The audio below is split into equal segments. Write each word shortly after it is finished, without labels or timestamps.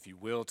If you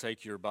will,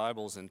 take your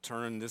Bibles and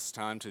turn this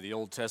time to the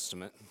Old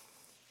Testament,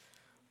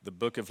 the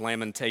book of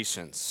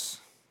Lamentations.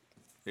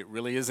 It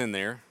really is in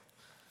there,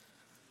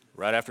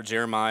 right after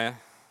Jeremiah,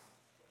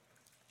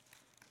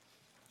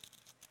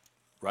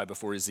 right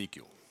before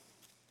Ezekiel.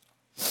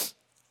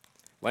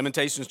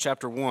 Lamentations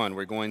chapter 1,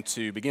 we're going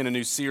to begin a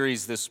new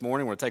series this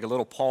morning. We're going to take a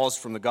little pause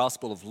from the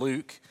Gospel of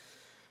Luke.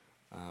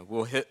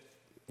 We'll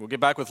get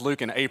back with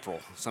Luke in April,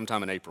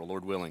 sometime in April,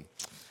 Lord willing.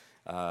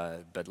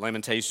 But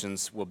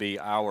Lamentations will be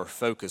our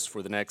focus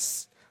for the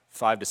next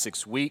 5 to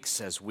 6 weeks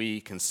as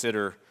we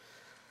consider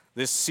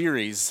this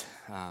series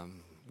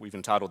we've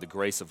entitled The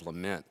Grace of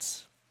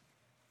Lament.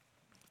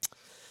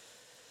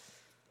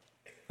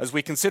 As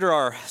we consider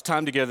our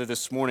time together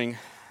this morning,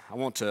 I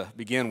want to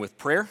begin with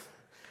prayer.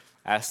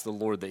 Ask the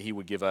Lord that He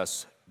would give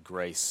us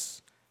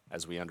grace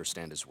as we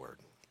understand His Word.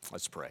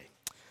 Let's pray.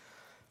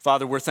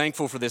 Father, we're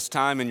thankful for this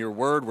time in Your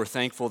Word. We're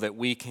thankful that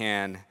we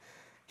can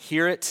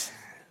hear it,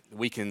 that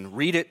we can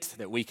read it,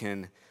 that we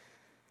can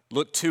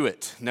look to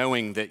it,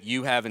 knowing that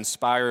You have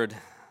inspired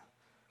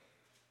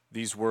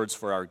these words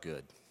for our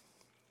good.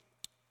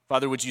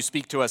 Father, would You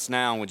speak to us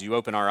now, and would You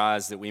open our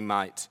eyes that we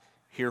might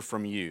hear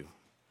from You,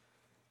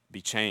 be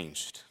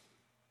changed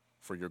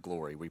for Your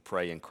glory. We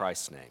pray in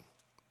Christ's name.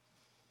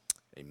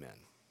 Amen.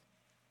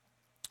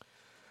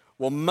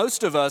 Well,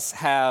 most of us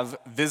have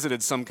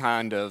visited some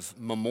kind of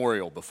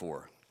memorial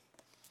before.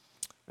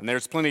 And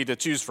there's plenty to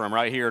choose from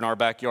right here in our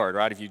backyard,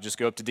 right? If you just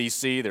go up to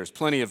D.C., there's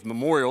plenty of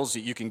memorials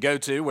that you can go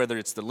to, whether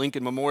it's the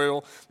Lincoln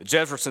Memorial, the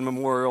Jefferson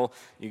Memorial.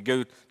 You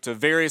go to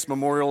various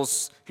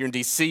memorials here in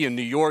D.C. and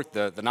New York,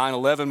 the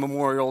 9/11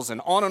 memorials,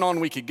 and on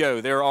we could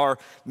go. There are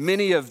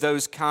many of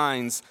those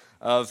kinds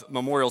of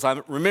memorials.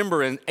 I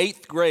remember in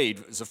 8th grade,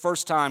 it was the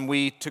first time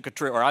we took a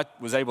trip, or I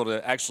was able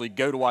to actually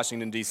go to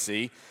Washington,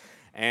 D.C.,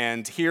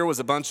 and here was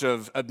a bunch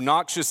of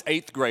obnoxious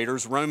 8th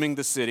graders roaming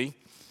the city.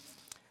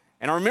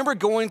 And I remember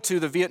going to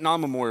the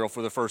Vietnam Memorial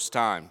for the first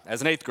time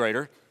as an 8th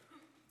grader,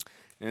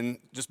 and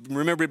just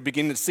remember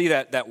beginning to see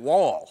that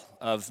wall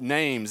of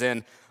names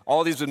and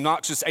all these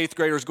obnoxious 8th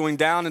graders going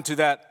down into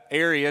that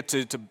area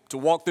to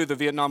walk through the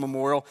Vietnam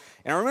Memorial.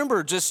 And I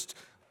remember just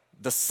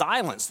the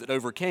silence that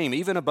overcame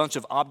even a bunch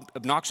of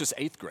obnoxious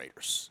 8th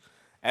graders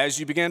as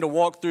you began to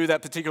walk through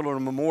that particular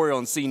memorial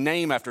and see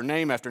name after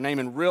name after name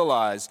and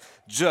realize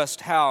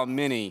just how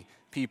many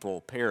people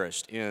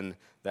perished in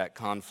that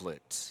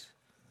conflict.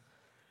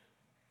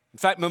 In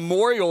fact,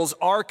 memorials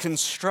are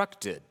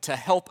constructed to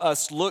help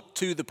us look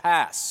to the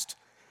past,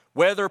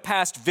 whether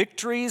past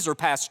victories or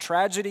past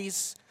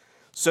tragedies,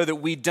 so that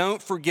we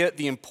don't forget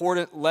the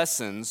important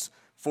lessons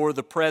for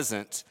the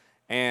present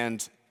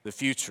and the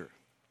future.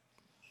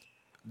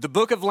 The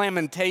book of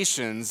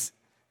Lamentations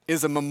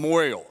is a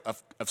memorial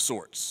of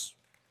sorts.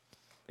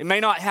 It may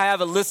not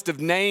have a list of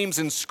names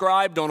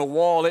inscribed on a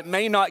wall. It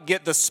may not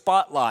get the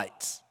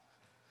spotlight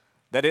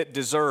that it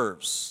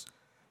deserves,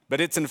 but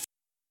it's in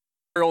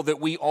that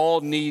we all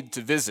need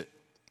to visit.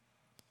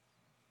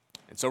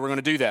 And so we're going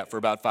to do that for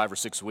about 5 or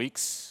 6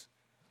 weeks.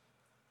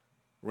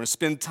 We're going to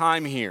spend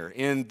time here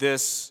in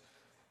this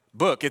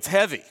book. It's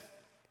heavy.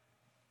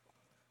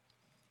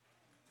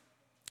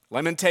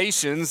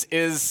 Lamentations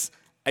is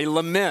a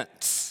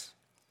lament.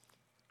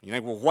 You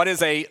think, well, what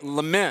is a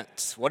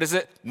lament? What does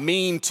it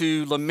mean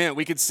to lament?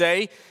 We could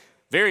say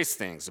various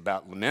things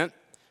about lament.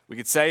 We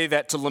could say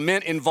that to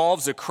lament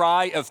involves a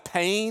cry of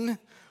pain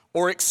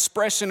or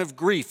expression of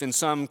grief in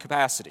some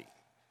capacity.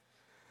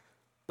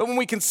 But when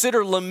we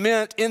consider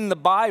lament in the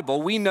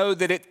Bible, we know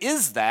that it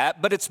is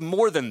that, but it's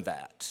more than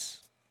that.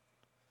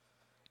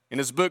 In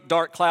his book,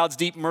 Dark Clouds,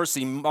 Deep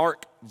Mercy,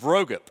 Mark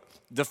Vroegop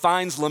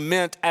defines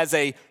lament as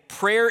a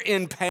prayer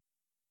in pain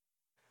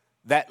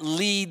that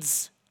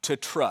leads to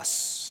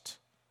trust.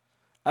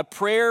 A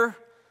prayer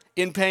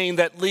in pain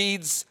that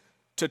leads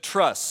to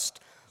trust.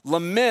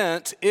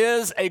 Lament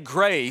is a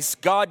grace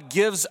God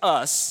gives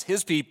us,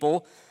 His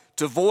people,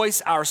 to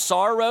voice our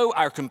sorrow,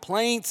 our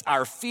complaints,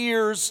 our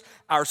fears,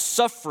 our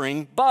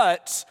suffering,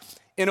 but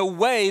in a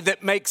way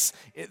that makes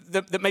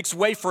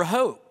way for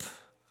hope.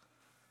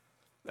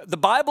 The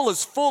Bible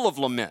is full of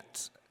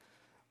lament.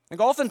 I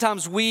think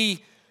oftentimes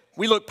we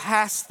look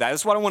past that.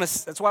 That's why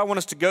I want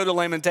us to go to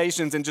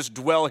Lamentations and just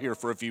dwell here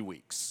for a few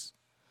weeks.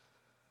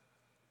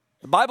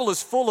 The Bible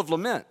is full of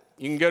lament.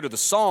 You can go to the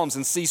Psalms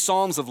and see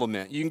Psalms of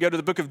lament. You can go to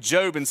the book of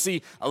Job and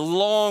see a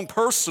long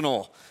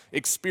personal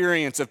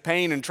experience of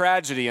pain and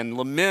tragedy and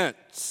lament.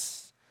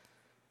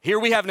 Here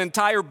we have an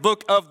entire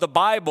book of the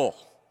Bible,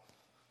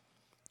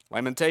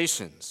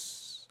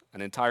 Lamentations, an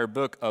entire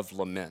book of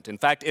lament. In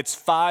fact, it's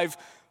 5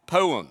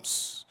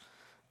 poems.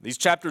 These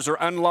chapters are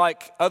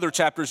unlike other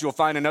chapters you'll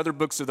find in other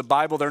books of the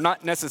Bible. They're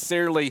not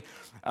necessarily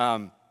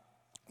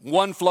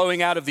one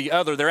flowing out of the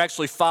other. They're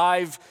actually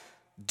 5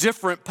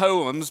 different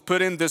poems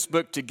put in this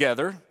book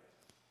together.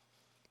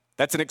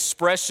 That's an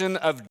expression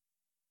of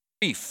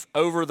grief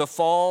over the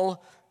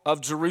fall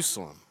of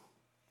Jerusalem.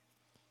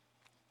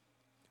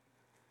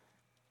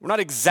 We're not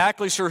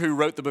exactly sure who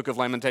wrote the book of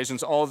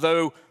Lamentations,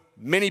 although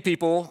many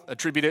people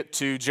attribute it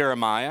to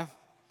Jeremiah.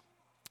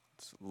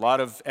 A lot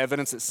of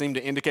evidence that seemed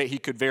to indicate he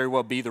could very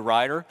well be the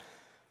writer,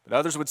 but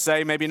others would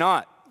say maybe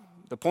not.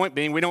 The point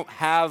being, we don't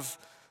have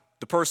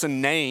the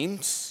person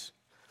named.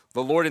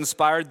 The Lord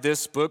inspired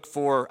this book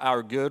for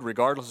our good,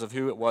 regardless of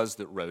who it was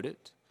that wrote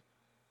it.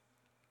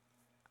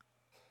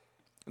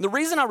 And the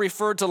reason I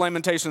refer to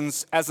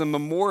Lamentations as a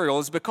memorial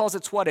is because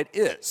it's what it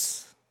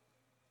is.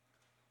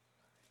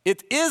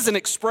 It is an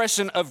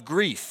expression of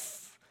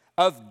grief,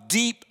 of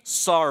deep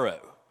sorrow,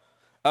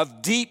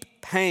 of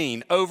deep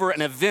pain over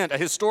an event, a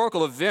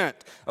historical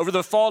event, over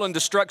the fall and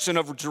destruction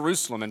of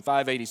Jerusalem in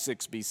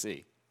 586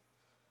 BC.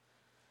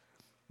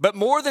 But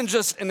more than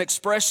just an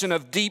expression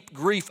of deep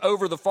grief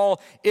over the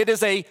fall, it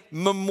is a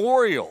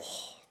memorial.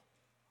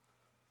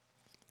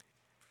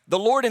 The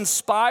Lord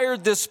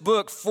inspired this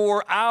book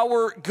for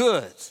our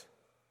good.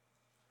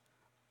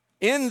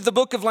 In the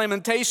book of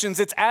Lamentations,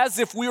 it's as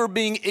if we were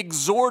being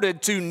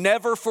exhorted to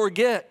never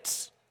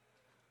forget,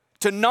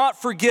 to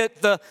not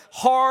forget the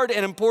hard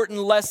and important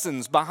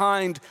lessons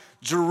behind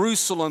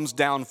Jerusalem's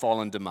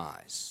downfall and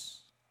demise.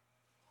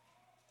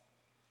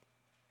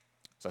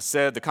 As I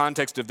said, the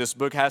context of this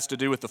book has to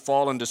do with the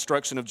fall and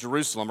destruction of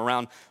Jerusalem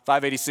around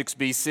 586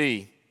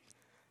 BC,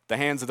 the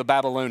hands of the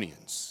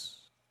Babylonians.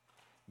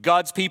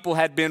 God's people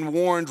had been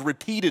warned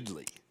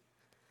repeatedly,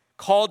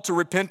 called to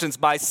repentance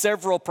by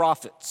several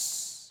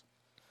prophets.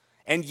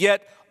 And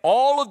yet,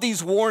 all of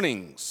these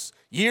warnings,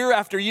 year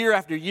after year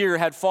after year,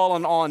 had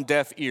fallen on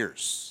deaf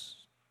ears.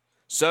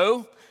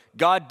 So,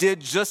 God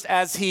did just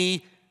as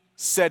he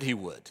said he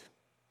would.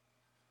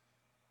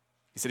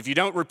 He said, if you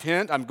don't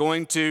repent, I'm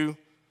going to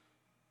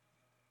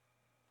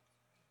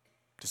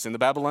send the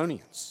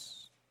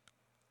Babylonians.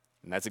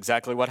 And that's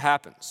exactly what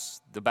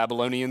happens. The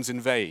Babylonians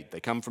invade. They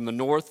come from the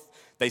north.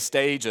 They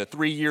stage a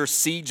 3-year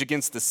siege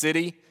against the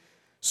city.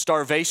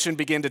 Starvation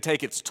began to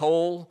take its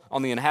toll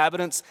on the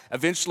inhabitants.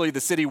 Eventually, the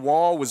city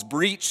wall was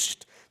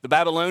breached. The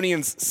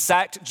Babylonians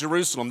sacked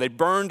Jerusalem. They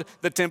burned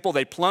the temple.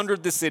 They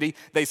plundered the city.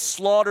 They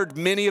slaughtered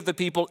many of the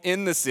people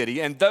in the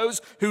city. And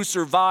those who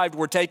survived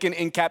were taken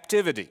in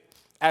captivity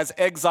as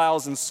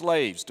exiles and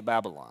slaves to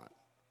Babylon.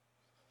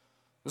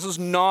 This is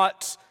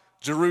not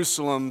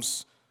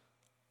Jerusalem's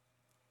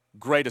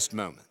greatest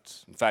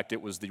moment. In fact,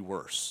 it was the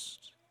worst.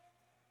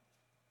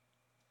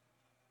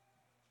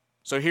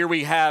 So here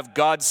we have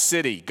God's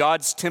city,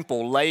 God's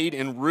temple laid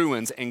in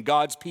ruins, and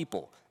God's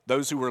people,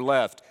 those who were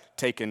left,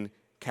 taken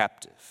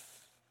captive.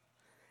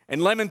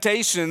 And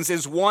Lamentations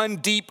is one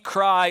deep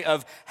cry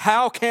of,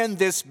 how can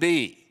this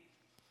be?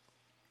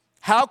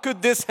 How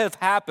could this have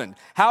happened?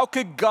 How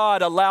could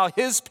God allow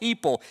his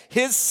people,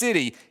 his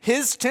city,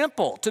 his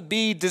temple to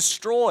be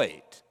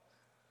destroyed?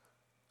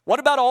 What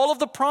about all of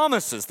the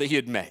promises that he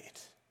had made?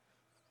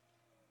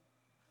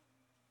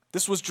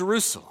 This was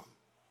Jerusalem.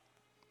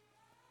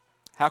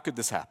 How could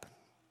this happen?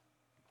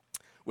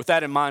 With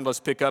that in mind, let's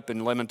pick up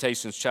in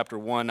Lamentations chapter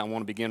 1. I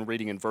want to begin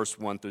reading in verse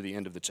 1 through the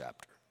end of the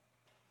chapter.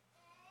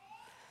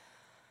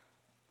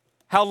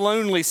 How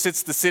lonely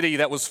sits the city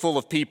that was full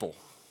of people.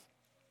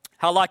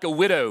 How like a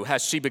widow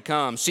has she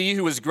become, she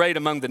who was great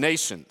among the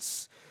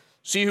nations.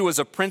 She who was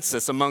a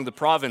princess among the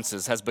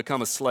provinces has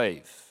become a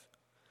slave.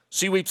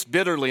 She weeps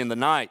bitterly in the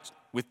night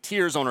with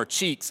tears on her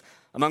cheeks.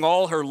 Among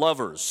all her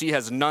lovers, she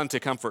has none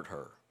to comfort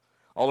her.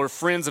 All her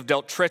friends have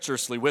dealt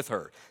treacherously with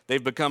her.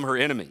 They've become her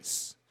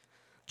enemies.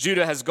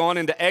 Judah has gone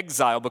into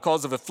exile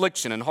because of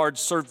affliction and hard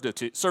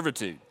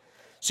servitude.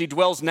 She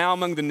dwells now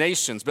among the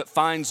nations, but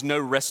finds no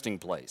resting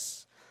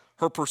place.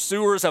 Her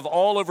pursuers have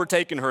all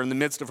overtaken her in the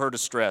midst of her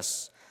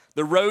distress.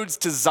 The roads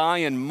to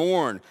Zion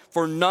mourn,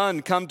 for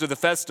none come to the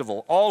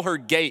festival. All her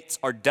gates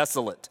are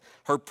desolate.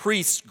 Her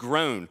priests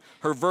groan.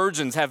 Her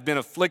virgins have been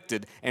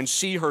afflicted, and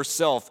she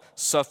herself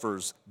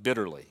suffers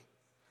bitterly.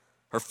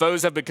 Her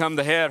foes have become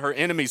the head. Her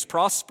enemies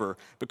prosper,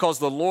 because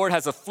the Lord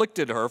has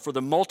afflicted her for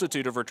the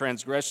multitude of her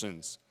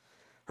transgressions.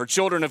 Her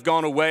children have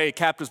gone away,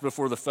 captives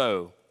before the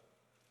foe.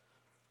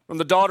 From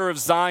the daughter of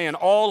Zion,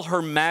 all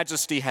her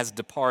majesty has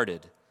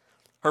departed.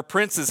 Her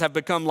princes have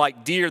become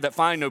like deer that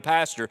find no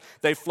pasture.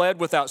 They fled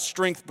without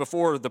strength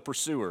before the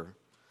pursuer.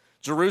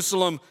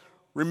 Jerusalem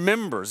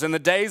remembers in the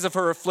days of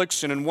her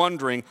affliction and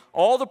wandering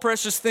all the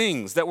precious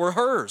things that were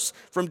hers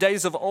from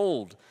days of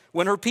old,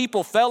 when her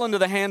people fell into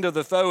the hand of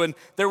the foe and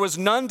there was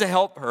none to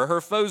help her.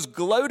 Her foes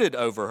gloated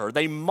over her.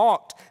 They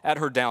mocked at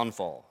her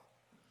downfall.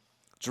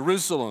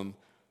 Jerusalem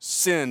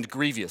sinned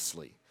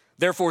grievously.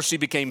 Therefore she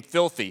became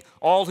filthy.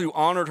 All who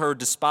honored her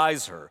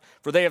despise her,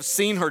 for they have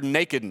seen her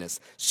nakedness.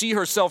 She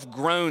herself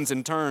groans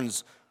and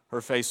turns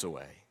her face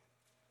away.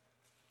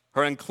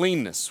 Her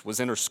uncleanness was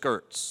in her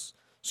skirts.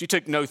 She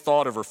took no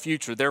thought of her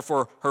future.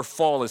 Therefore her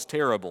fall is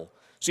terrible.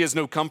 She has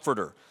no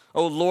comforter.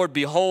 O Lord,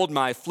 behold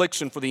my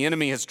affliction, for the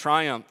enemy has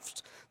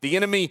triumphed. The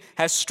enemy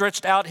has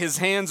stretched out his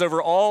hands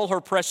over all her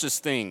precious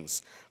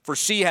things, for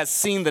she has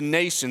seen the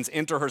nations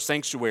enter her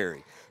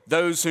sanctuary,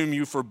 those whom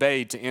you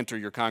forbade to enter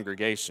your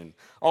congregation.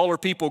 All her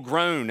people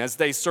groan as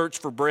they search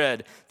for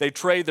bread. They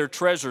trade their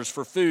treasures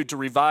for food to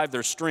revive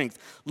their strength.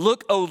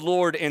 Look, O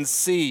Lord, and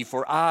see,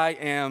 for I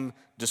am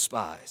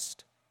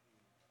despised.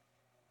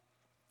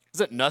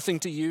 Is it nothing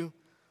to you,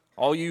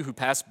 all you who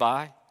pass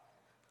by?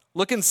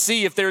 Look and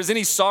see if there is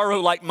any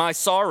sorrow like my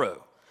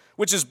sorrow,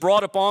 which is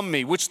brought upon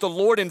me, which the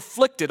Lord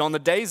inflicted on the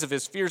day of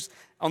his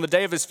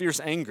fierce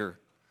anger.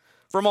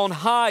 From on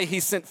high he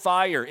sent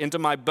fire into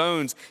my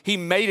bones. He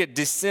made it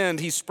descend.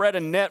 He spread a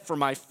net for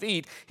my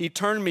feet. He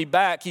turned me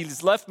back.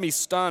 He's left me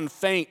stunned,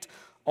 faint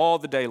all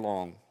the day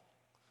long.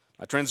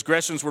 My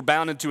transgressions were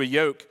bound into a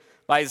yoke.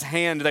 By his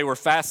hand they were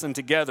fastened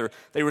together.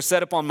 They were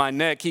set upon my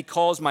neck. He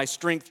caused my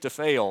strength to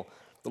fail.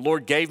 The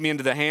Lord gave me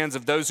into the hands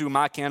of those whom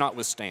I cannot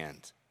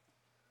withstand.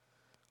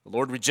 The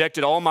Lord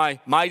rejected all my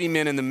mighty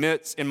men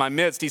in my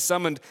midst. He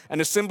summoned an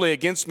assembly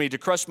against me to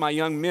crush my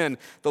young men.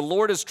 The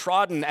Lord has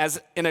trodden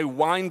as in a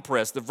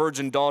winepress the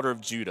virgin daughter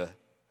of Judah.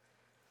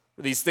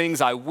 For these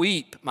things I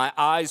weep, my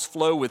eyes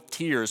flow with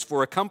tears,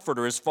 for a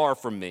comforter is far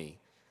from me,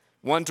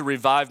 one to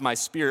revive my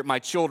spirit. My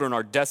children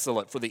are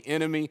desolate, for the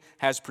enemy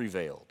has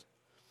prevailed.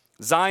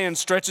 Zion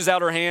stretches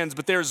out her hands,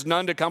 but there is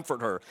none to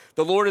comfort her.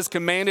 The Lord has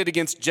commanded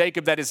against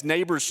Jacob that his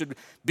neighbors should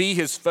be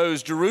his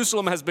foes.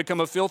 Jerusalem has become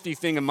a filthy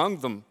thing among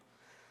them.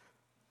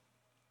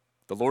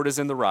 The Lord is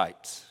in the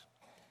right,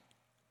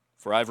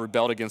 for I have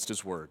rebelled against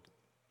his word.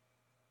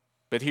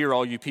 But hear,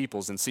 all you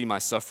peoples, and see my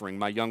suffering.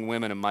 My young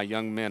women and my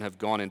young men have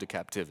gone into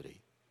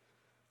captivity.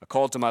 I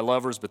called to my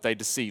lovers, but they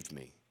deceived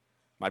me.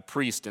 My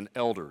priests and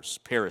elders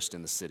perished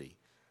in the city,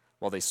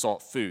 while they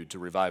sought food to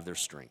revive their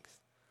strength.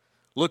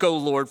 Look, O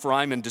Lord, for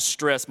I am in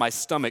distress. My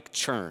stomach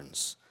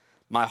churns.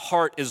 My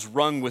heart is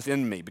wrung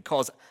within me,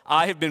 because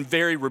I have been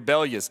very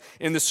rebellious.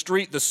 In the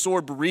street the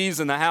sword bereaves,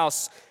 in the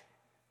house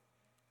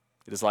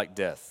it is like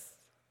death.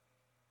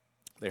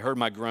 They heard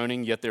my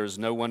groaning, yet there is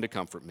no one to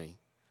comfort me.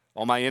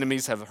 All my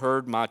enemies have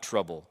heard my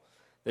trouble.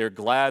 They are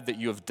glad that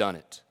you have done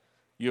it.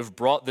 You have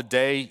brought the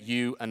day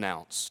you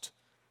announced.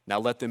 Now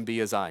let them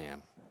be as I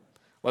am.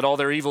 Let all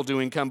their evil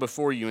doing come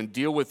before you, and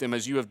deal with them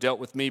as you have dealt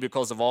with me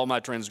because of all my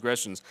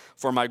transgressions.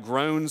 For my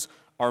groans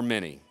are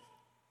many,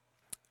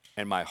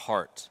 and my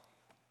heart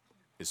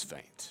is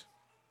faint.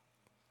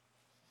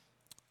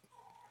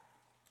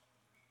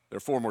 There are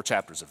 4 more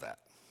chapters of that.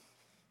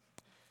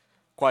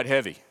 Quite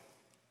heavy.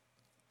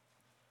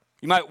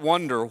 You might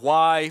wonder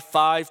why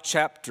 5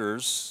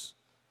 chapters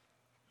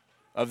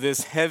of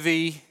this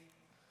heavy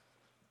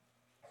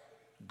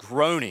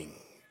groaning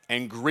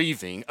and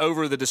grieving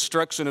over the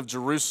destruction of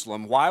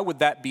Jerusalem. Why would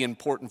that be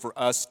important for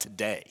us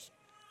today?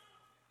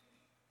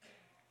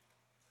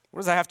 What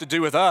does that have to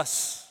do with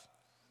us?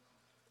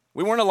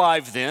 We weren't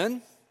alive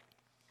then.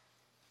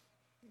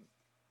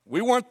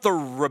 We weren't the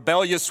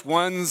rebellious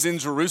ones in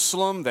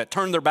Jerusalem that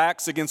turned their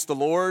backs against the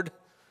Lord.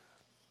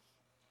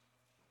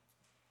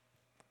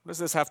 What does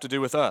this have to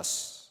do with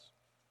us?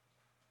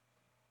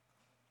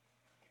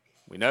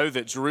 We know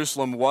that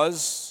Jerusalem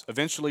was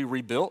eventually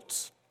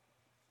rebuilt.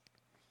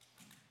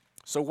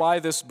 So why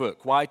this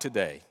book? Why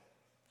today?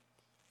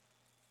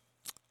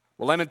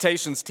 Well,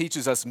 Lamentations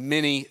teaches us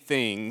many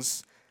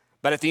things,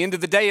 but at the end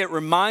of the day, it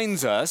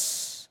reminds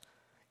us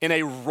in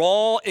a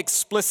raw,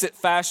 explicit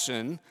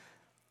fashion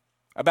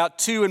about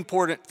 2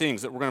 important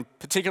things that we're going to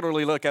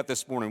particularly look at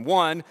this morning.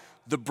 1,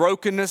 the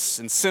brokenness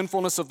and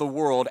sinfulness of the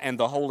world, and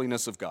the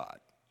holiness of God.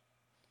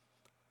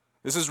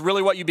 This is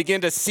really what you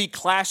begin to see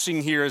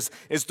clashing here is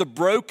the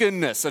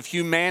brokenness of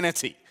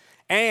humanity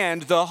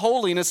and the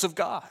holiness of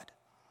God.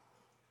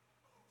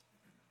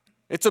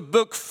 It's a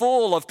book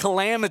full of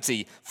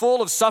calamity,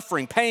 full of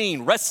suffering,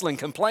 pain, wrestling,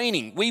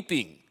 complaining,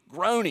 weeping,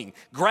 groaning,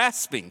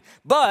 grasping.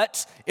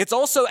 But it's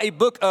also a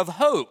book of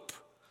hope.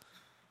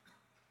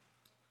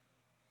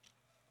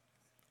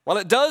 While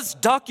it does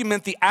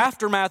document the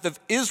aftermath of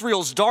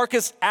Israel's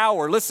darkest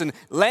hour, listen,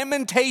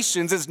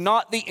 Lamentations is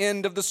not the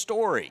end of the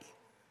story.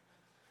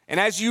 And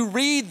as you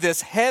read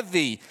this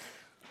heavy,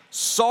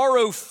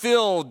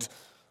 sorrow-filled,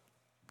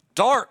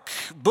 dark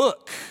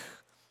book,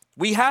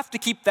 we have to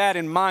keep that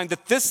in mind,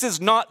 that this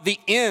is not the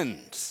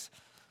end.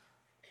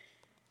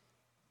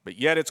 But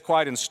yet it's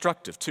quite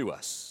instructive to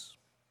us.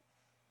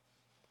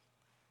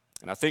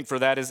 And I think for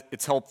that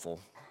it's helpful.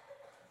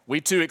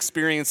 We too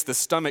experience the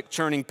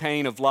stomach-churning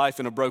pain of life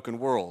in a broken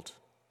world,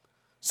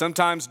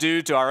 sometimes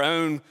due to our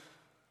own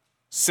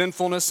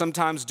sinfulness,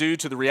 sometimes due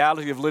to the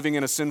reality of living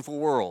in a sinful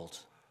world.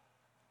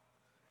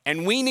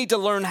 And we need to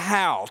learn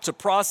how to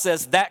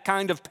process that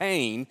kind of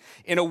pain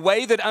in a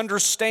way that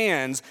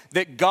understands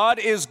that God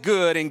is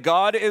good and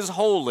God is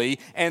holy,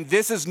 and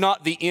this is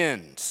not the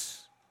end.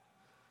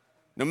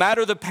 No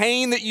matter the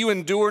pain that you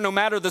endure, no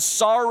matter the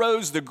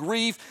sorrows, the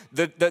grief,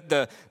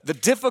 the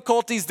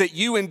difficulties that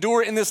you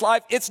endure in this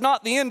life, it's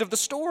not the end of the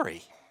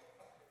story.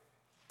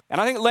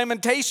 And I think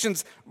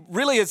Lamentations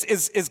really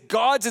is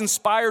God's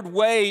inspired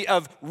way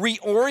of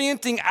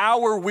reorienting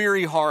our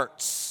weary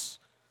hearts,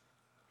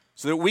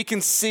 so that we can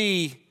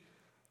see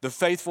the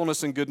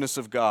faithfulness and goodness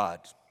of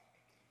God,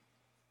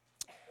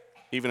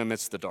 even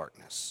amidst the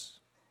darkness.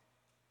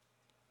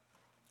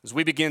 As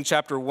we begin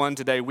chapter 1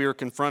 today, we are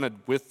confronted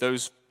with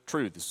those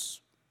truths,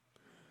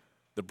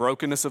 the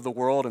brokenness of the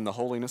world and the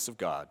holiness of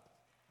God.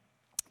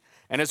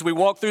 And as we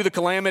walk through the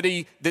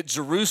calamity that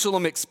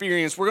Jerusalem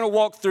experienced, we're going to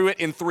walk through it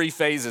in 3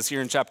 phases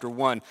here in chapter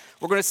 1.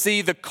 We're going to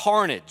see the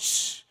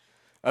carnage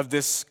of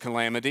this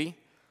calamity.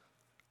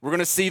 We're going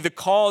to see the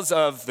cause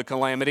of the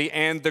calamity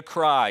and the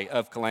cry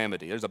of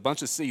calamity. There's a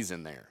bunch of C's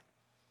in there.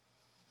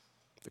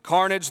 The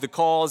carnage, the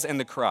cause, and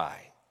the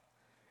cry.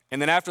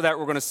 And then after that,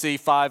 we're going to see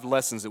 5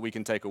 lessons that we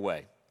can take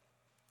away.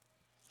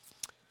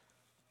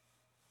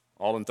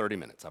 All in 30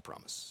 minutes, I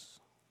promise.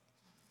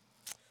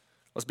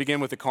 Let's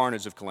begin with the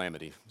carnage of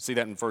calamity. See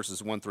that in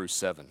verses 1 through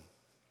 7.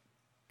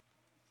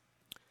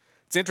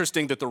 It's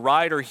interesting that the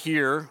writer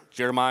here,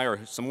 Jeremiah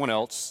or someone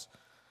else,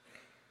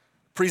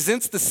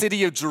 presents the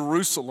city of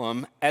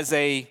Jerusalem as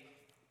a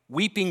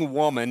weeping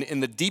woman in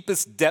the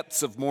deepest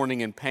depths of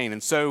mourning and pain.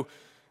 And so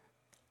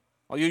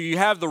you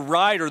have the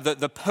writer,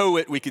 the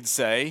poet, we could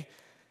say.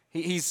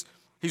 He's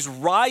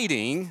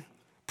writing,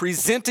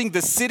 presenting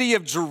the city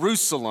of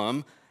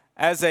Jerusalem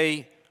as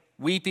a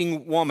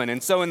weeping woman.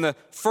 And so in the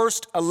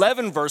first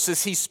 11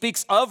 verses, he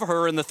speaks of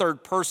her in the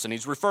third person.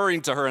 He's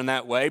referring to her in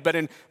that way. But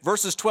in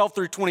verses 12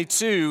 through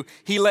 22,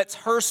 he lets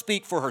her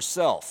speak for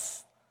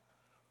herself.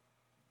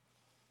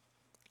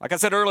 Like I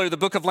said earlier, the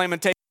book of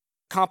Lamentations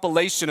is a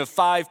compilation of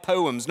 5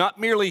 poems, not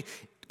merely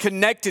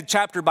connected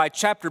chapter by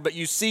chapter, but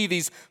you see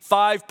these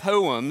 5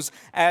 poems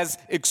as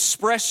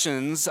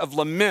expressions of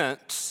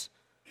lament.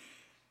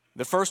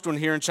 The first one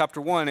here in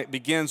chapter 1, it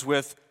begins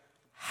with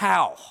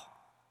how.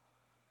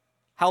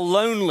 How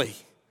lonely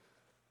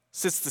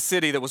sits the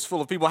city that was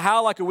full of people.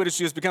 How like a widow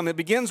she has become. It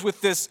begins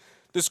with this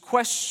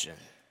question.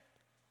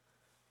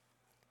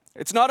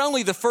 It's not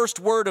only the first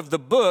word of the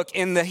book.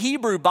 In the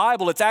Hebrew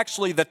Bible, it's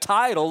actually the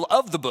title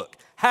of the book.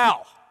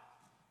 How?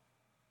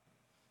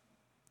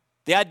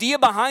 The idea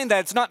behind that,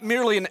 it's not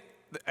merely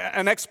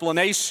an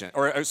explanation,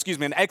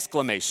 an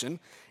exclamation.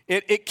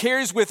 It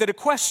carries with it a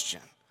question.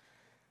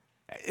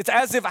 It's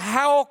as if,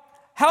 how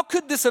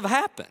could this have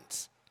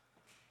happened?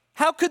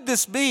 How could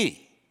this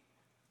be?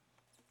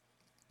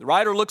 The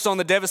writer looks on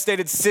the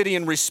devastated city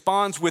and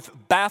responds with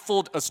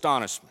baffled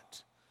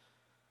astonishment.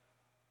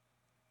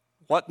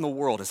 What in the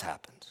world has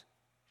happened?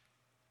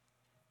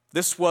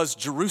 This was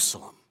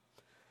Jerusalem.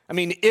 I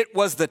mean, it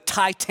was the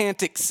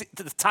titanic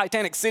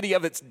city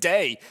of its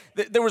day.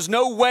 There was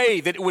no way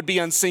that it would be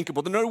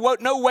unsinkable.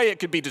 No way it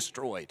could be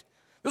destroyed.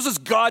 This was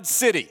God's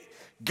city,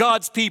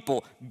 God's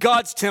people,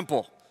 God's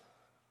temple.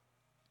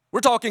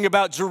 We're talking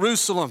about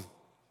Jerusalem.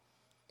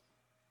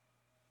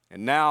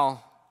 And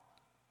now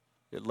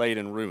it laid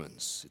in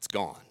ruins. It's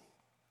gone.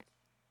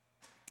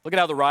 Look at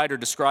how the writer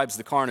describes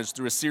the carnage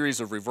through a series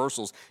of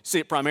reversals. You see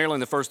it primarily in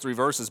the first 3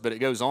 verses, but it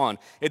goes on.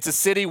 It's a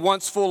city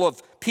once full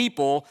of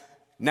people,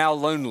 now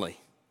lonely.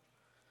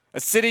 A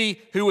city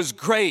who was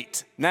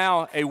great,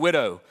 now a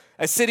widow.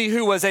 A city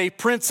who was a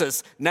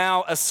princess,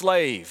 now a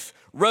slave.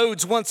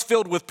 Roads once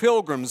filled with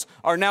pilgrims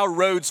are now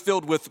roads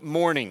filled with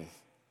mourning.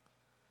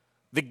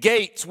 The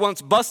gates,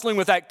 once bustling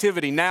with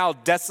activity, now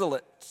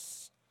desolate.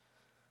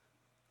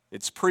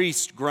 Its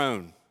priests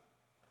groan.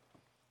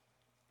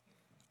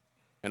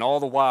 And all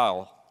the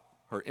while,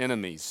 her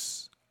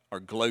enemies are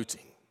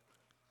gloating,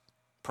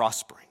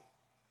 prospering.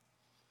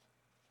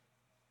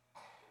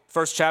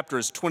 First chapter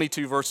is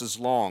 22 verses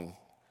long,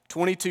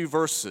 22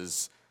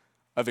 verses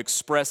of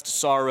expressed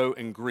sorrow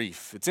and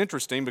grief. It's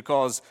interesting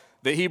because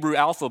the Hebrew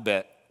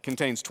alphabet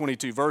contains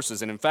 22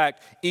 verses, and in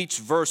fact, each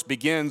verse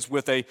begins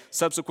with a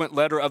subsequent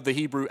letter of the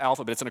Hebrew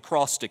alphabet. It's an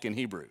acrostic in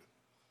Hebrew.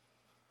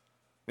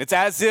 It's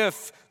as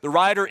if the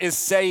writer is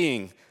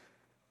saying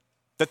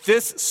that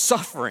this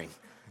suffering,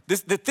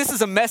 that this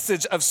is a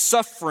message of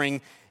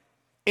suffering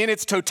in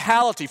its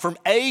totality, from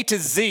A to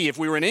Z. If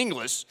we were in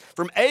English,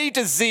 from A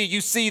to Z,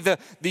 you see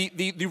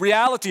the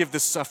reality of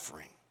this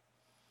suffering.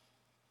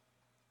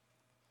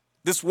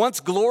 This once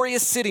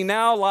glorious city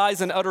now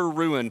lies in utter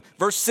ruin.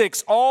 Verse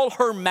 6, all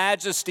her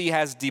majesty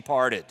has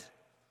departed.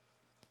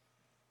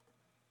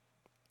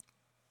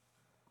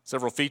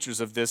 Several features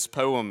of this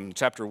poem,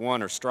 chapter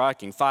 1, are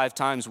striking. 5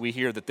 times we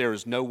hear that there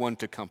is no one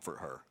to comfort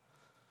her.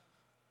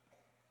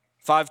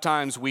 5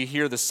 times we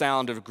hear the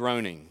sound of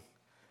groaning.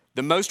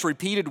 The most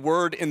repeated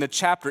word in the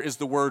chapter is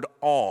the word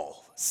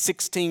all,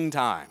 16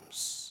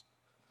 times.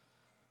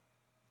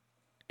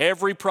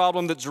 Every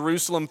problem that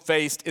Jerusalem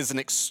faced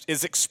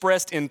is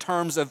expressed in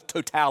terms of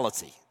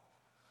totality.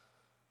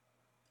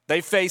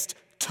 They faced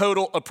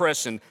total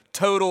oppression,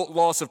 total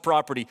loss of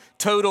property,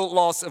 total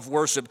loss of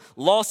worship,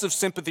 loss of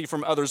sympathy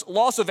from others,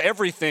 loss of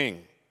everything.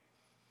 In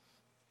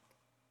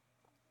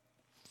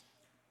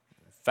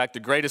fact, the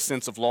greatest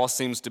sense of loss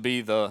seems to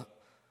be the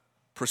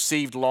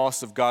perceived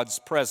loss of God's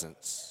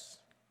presence.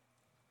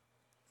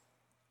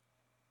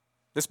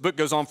 This book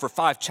goes on for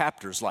 5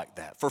 chapters like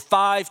that. For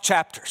 5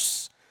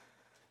 chapters.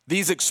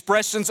 These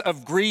expressions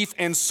of grief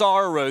and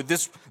sorrow,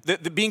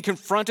 the being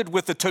confronted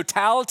with the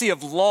totality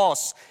of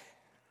loss,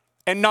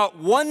 and not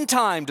one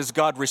time does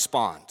God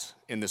respond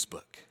in this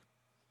book.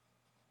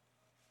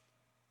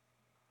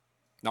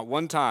 Not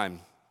one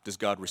time does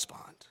God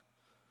respond.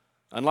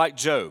 Unlike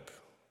Job.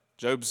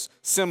 Job's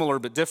similar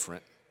but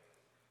different.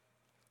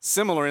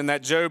 Similar in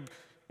that Job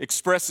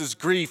expresses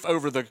grief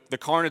over the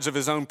carnage of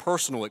his own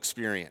personal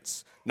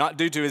experience. Not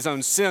due to his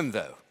own sin,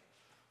 though.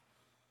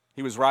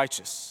 He was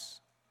righteous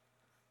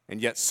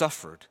and yet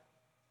suffered.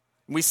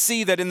 We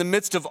see that in the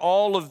midst of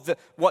all of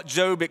what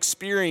Job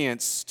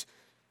experienced,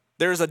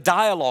 there's a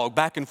dialogue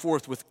back and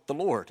forth with the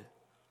Lord.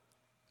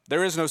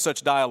 There is no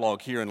such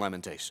dialogue here in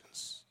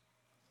Lamentations.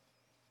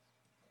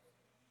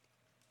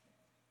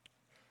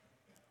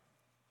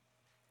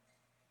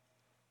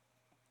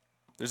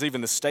 There's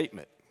even the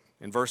statement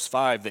in verse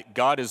 5 that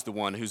God is the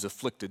one who's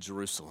afflicted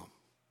Jerusalem.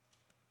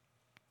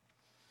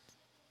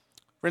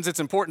 Friends, it's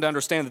important to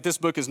understand that this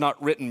book is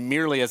not written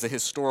merely as a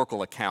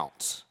historical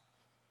account.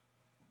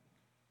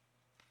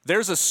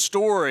 There's a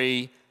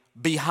story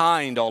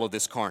behind all of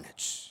this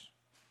carnage.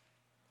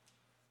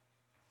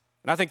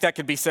 And I think that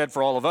could be said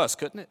for all of us,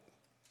 couldn't it?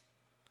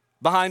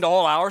 Behind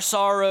all our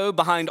sorrow,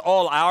 behind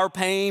all our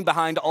pain,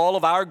 behind all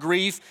of our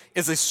grief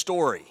is a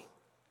story.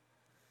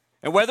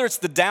 And whether it's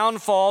the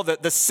downfall,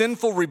 the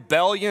sinful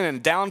rebellion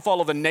and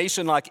downfall of a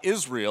nation like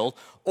Israel,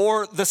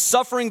 or the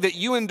suffering that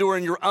you endure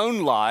in your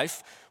own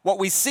life, what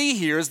we see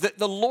here is that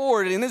the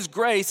Lord, in His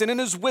grace and in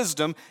His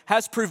wisdom,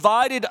 has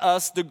provided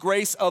us the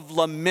grace of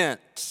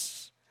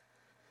lament,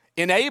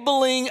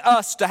 enabling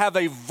us to have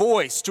a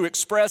voice to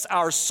express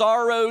our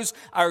sorrows,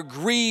 our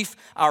grief,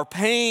 our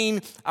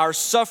pain, our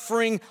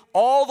suffering,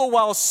 all the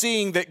while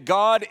seeing that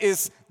God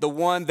is the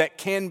one that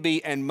can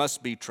be and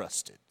must be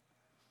trusted.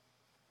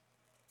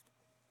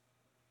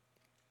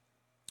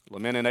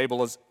 Lament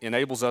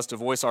enables us to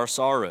voice our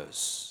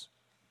sorrows,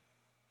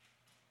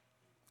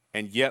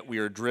 and yet we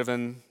are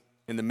driven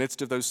in the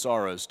midst of those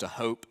sorrows to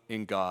hope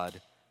in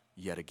God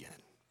yet again.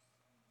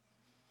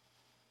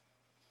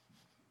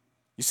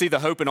 You see, the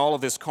hope in all of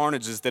this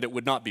carnage is that it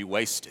would not be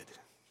wasted,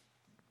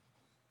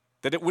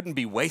 that it wouldn't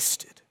be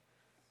wasted.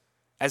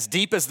 As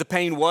deep as the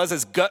pain was,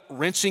 as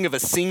gut-wrenching of a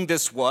scene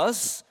this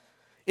was,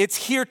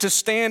 it's here to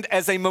stand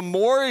as a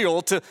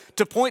memorial to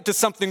point to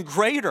something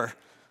greater.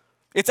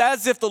 It's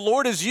as if the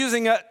Lord is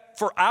using it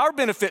for our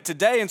benefit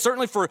today, and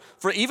certainly for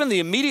even the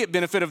immediate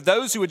benefit of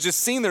those who had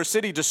just seen their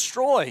city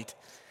destroyed.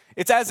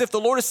 It's as if the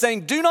Lord is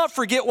saying, do not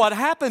forget what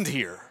happened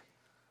here.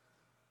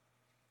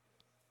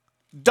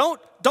 Don't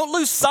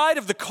lose sight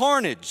of the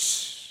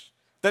carnage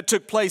that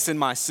took place in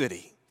my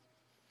city.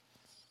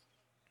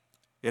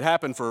 It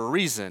happened for a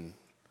reason,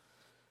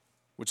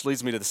 which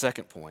leads me to the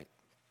second point.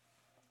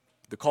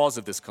 The cause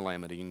of this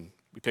calamity, and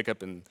we pick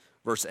up in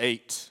verse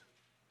 8.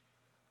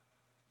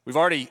 We've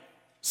already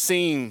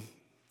seen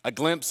a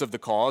glimpse of the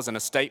cause and a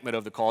statement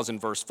of the cause in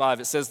verse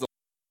 5. It says, the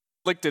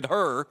Lord afflicted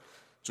her,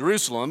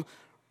 Jerusalem,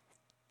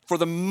 for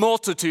the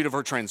multitude of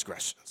her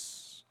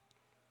transgressions.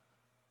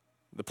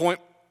 The point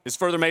is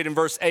further made in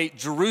verse 8,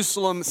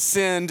 Jerusalem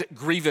sinned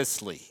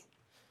grievously.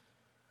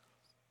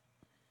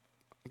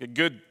 A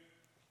good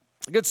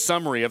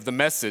summary of the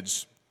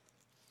message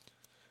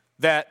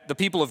that the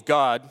people of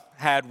God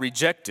had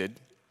rejected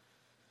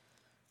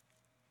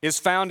is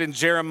found in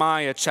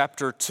Jeremiah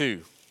chapter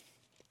 2.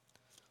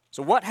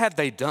 So what had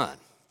they done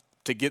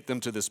to get them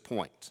to this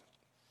point?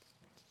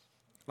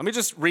 Let me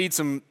just read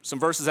some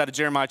verses out of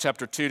Jeremiah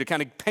chapter 2 to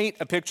kind of paint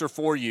a picture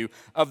for you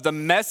of the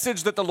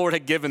message that the Lord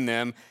had given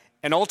them,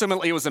 and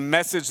ultimately it was a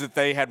message that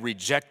they had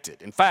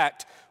rejected. In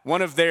fact,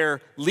 one of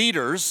their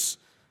leaders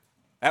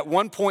at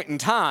one point in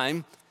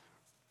time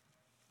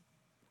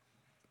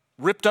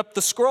ripped up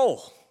the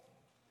scroll.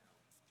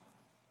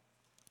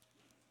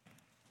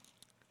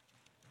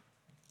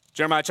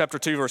 Jeremiah chapter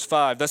 2, verse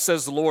 5, thus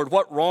says the Lord,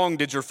 what wrong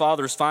did your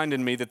fathers find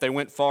in me that they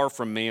went far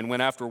from me and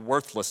went after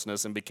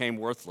worthlessness and became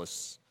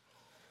worthless?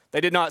 They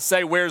did not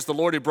say, where is the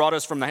Lord who brought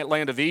us from the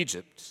land of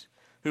Egypt,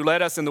 who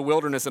led us in the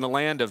wilderness in a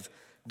land of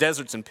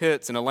deserts and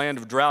pits, in a land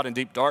of drought and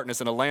deep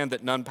darkness, in a land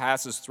that none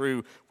passes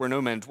through, where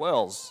no man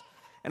dwells.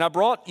 And I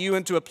brought you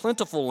into a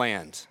plentiful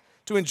land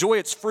to enjoy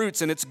its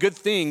fruits and its good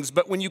things,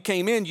 but when you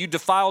came in, you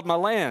defiled my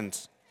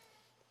land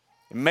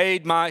and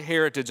made my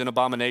heritage an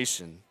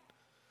abomination.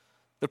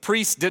 The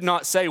priests did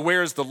not say,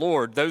 where is the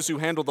Lord? Those who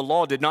handle the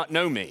law did not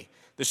know me.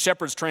 The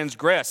shepherds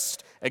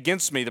transgressed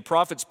against me. The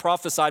prophets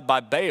prophesied by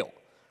Baal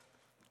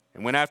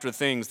and went after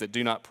things that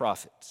do not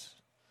profit.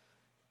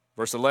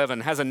 Verse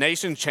 11, has a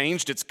nation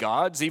changed its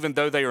gods, even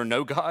though they are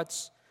no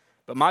gods?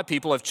 But my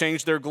people have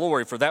changed their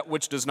glory for that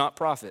which does not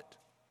profit.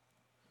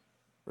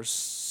 Verse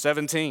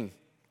 17,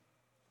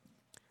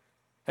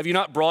 have you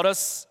not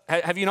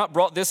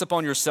brought this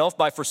upon yourself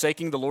by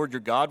forsaking the Lord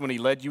your God when he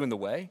led you in the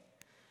way?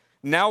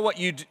 Now what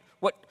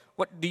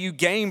do you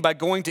gain by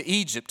going to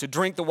Egypt to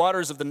drink the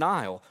waters of the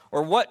Nile?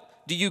 Or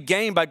what do you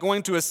gain by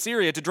going to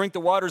Assyria to drink the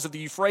waters of the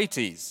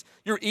Euphrates?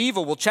 Your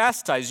evil will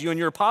chastise you, and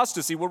your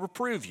apostasy will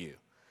reprove you.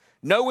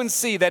 Know and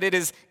see that it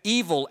is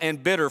evil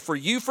and bitter, for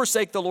you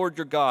forsake the Lord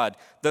your God.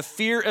 The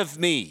fear of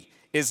me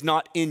is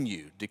not in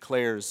you,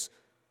 declares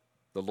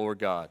the Lord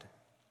God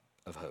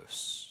of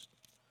hosts.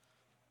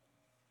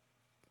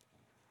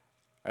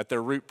 At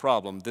their root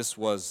problem, this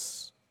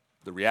was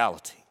the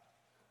reality.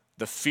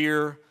 The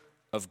fear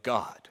of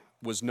God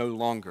was no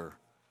longer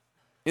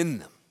in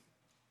them.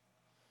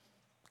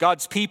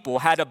 God's people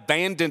had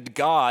abandoned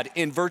God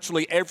in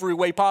virtually every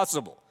way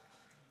possible.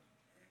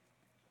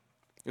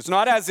 It's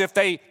not as if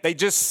they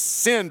just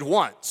sinned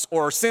once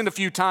or sinned a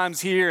few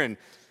times here and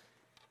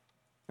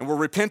and were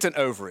repentant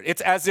over it.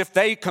 It's as if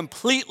they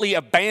completely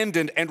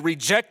abandoned and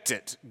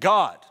rejected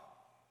God,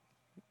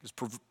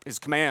 his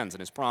commands and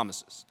his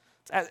promises.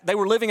 They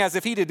were living as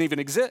if he didn't even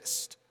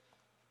exist.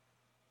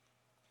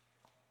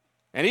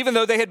 And even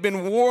though they had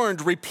been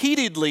warned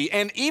repeatedly,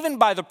 and even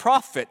by the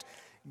prophet,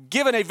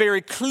 given a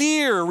very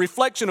clear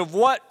reflection of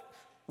what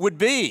would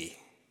be,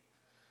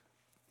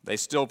 they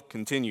still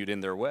continued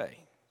in their way.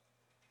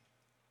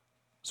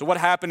 So what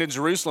happened in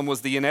Jerusalem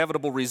was the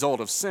inevitable result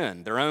of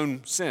sin, their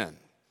own sin.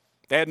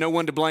 They had no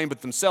one to blame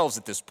but themselves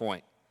at this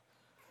point.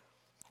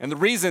 And the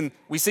reason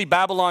we see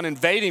Babylon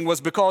invading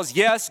was because,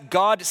 yes,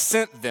 God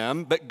sent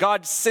them, but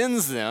God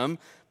sends them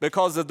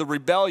because of the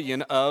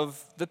rebellion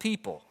of the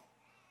people.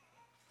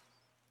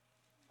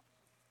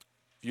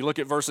 If you look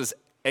at verses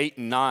 8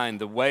 and 9,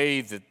 the way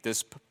that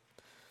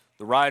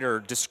the writer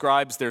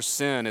describes their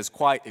sin is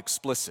quite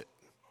explicit.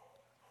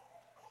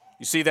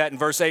 You see that in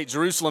verse 8,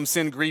 Jerusalem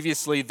sinned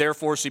grievously,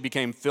 therefore she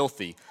became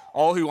filthy.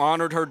 All who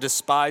honored her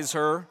despise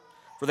her,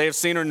 for they have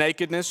seen her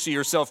nakedness. She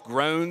herself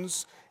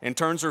groans and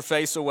turns her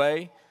face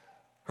away.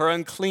 Her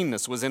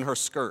uncleanness was in her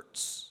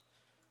skirts.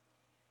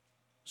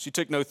 She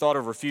took no thought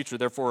of her future,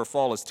 therefore her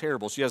fall is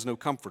terrible. She has no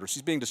comforter.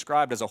 She's being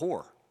described as a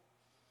whore.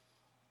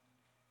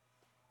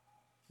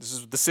 This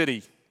is the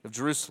city of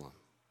Jerusalem.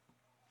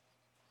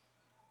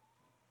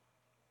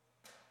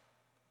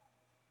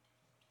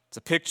 It's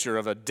a picture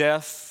of a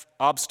deaf,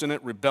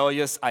 obstinate,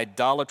 rebellious,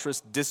 idolatrous,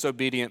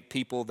 disobedient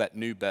people that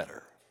knew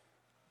better.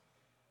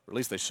 Or at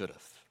least they should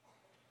have.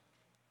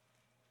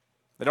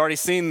 They'd already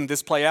seen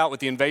this play out with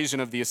the invasion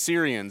of the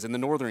Assyrians in the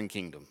northern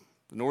kingdom,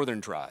 the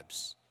northern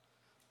tribes.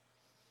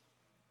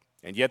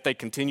 And yet they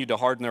continued to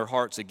harden their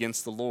hearts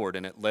against the Lord,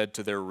 and it led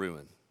to their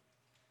ruin.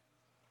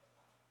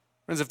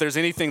 Friends, if there's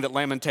anything that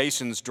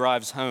Lamentations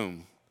drives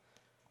home,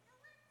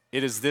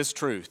 it is this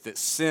truth, that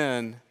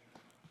sin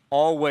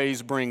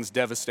always brings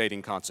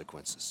devastating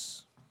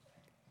consequences.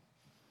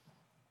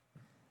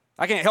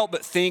 I can't help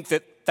but think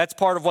that that's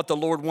part of what the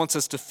Lord wants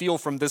us to feel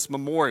from this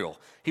memorial.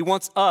 He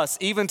wants us,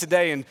 even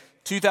today in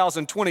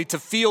 2020, to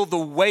feel the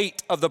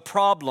weight of the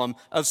problem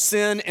of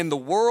sin in the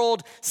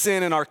world,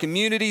 sin in our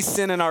community,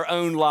 sin in our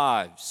own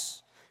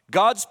lives.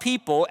 God's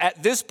people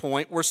at this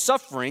point were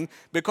suffering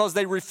because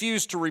they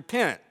refused to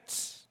repent.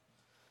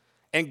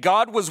 And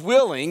God was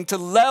willing to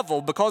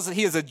level, because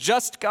he is a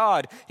just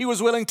God, he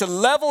was willing to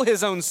level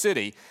his own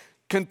city,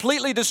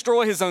 completely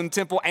destroy his own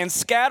temple, and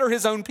scatter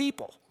his own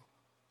people.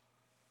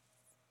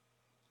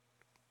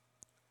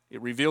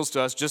 It reveals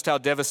to us just how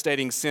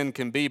devastating sin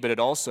can be, but it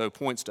also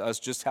points to us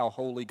just how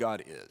holy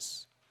God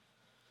is.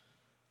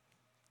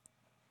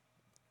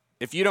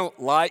 If you don't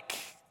like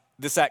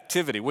this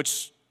activity,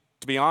 which,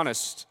 to be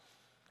honest,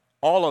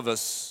 all of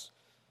us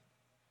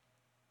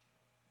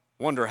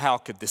wonder, how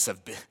could this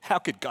have been? How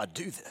could God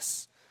do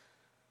this?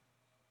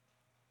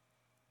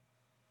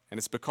 And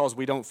it's because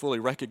we don't fully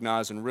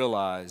recognize and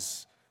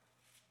realize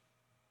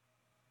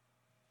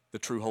the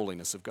true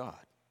holiness of God.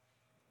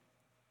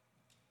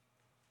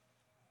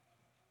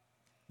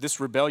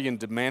 This rebellion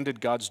demanded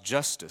God's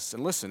justice.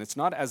 And listen, it's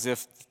not as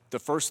if the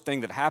first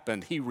thing that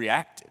happened, he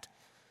reacted.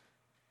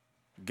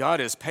 God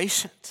is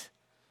patient.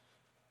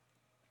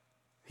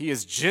 He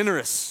is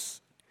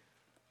generous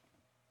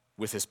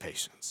with his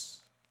patience.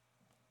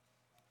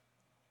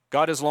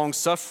 God is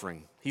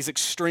long-suffering. He's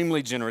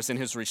extremely generous in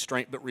his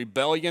restraint, but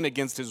rebellion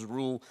against his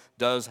rule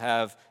does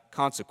have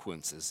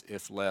consequences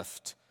if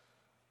left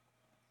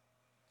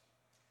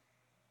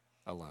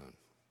alone.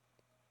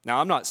 Now,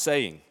 I'm not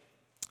saying,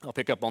 I'll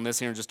pick up on this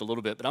here in just a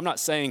little bit, but I'm not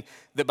saying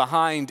that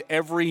behind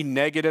every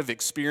negative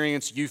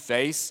experience you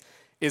face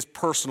is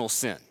personal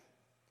sin.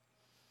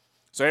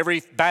 So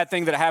every bad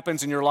thing that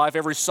happens in your life,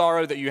 every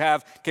sorrow that you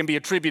have can be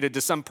attributed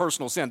to some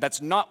personal sin. That's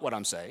not what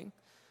I'm saying.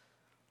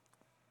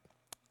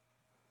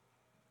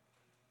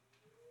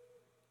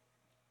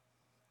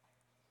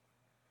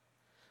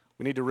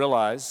 We need to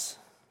realize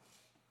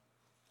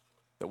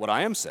that what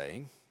I am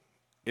saying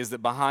is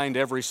that behind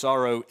every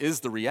sorrow is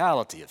the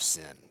reality of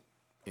sin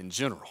in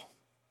general.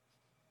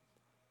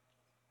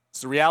 It's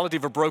the reality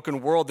of a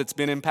broken world that's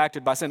been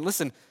impacted by sin.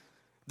 Listen,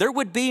 there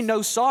would be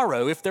no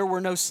sorrow if there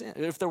were no sin,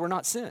 if there were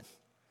not sin.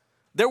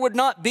 There would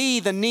not be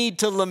the need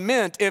to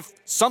lament if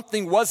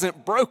something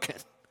wasn't broken.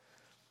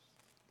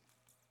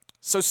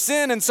 So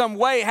sin in some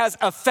way has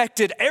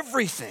affected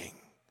everything.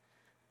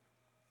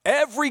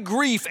 Every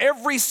grief,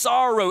 every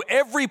sorrow,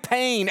 every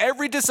pain,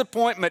 every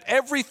disappointment,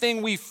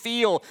 everything we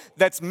feel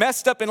that's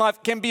messed up in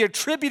life can be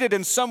attributed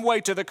in some way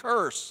to the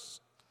curse.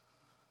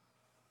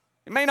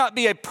 It may not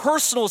be a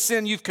personal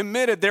sin you've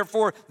committed,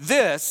 therefore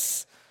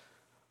this,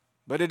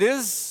 but it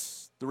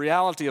is the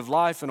reality of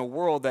life in a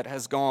world that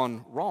has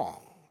gone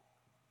wrong.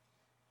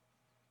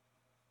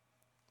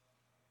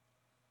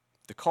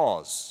 The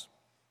cause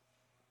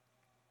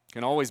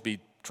can always be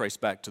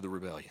traced back to the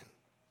rebellion.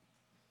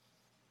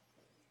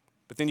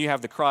 But then you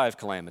have the cry of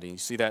calamity. You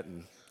see that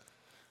in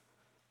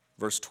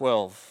verse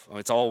 12.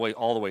 It's all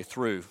the way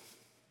through.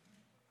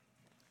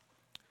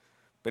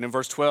 But in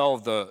verse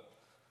 12, the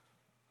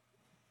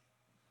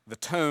the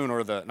tone,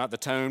 or not the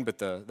tone, but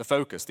the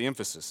focus, the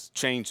emphasis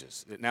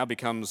changes. It now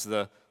becomes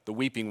the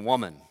weeping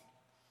woman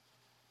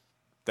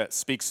that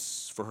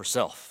speaks for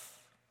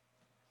herself.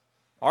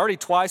 Already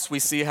twice we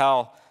see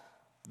how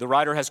the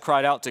writer has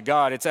cried out to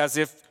God. It's as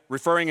if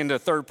referring into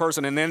third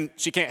person, and then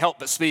she can't help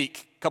but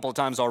speak a couple of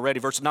times already.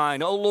 Verse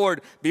 9, "O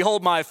Lord,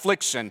 behold my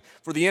affliction,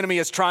 for the enemy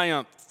has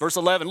triumphed." Verse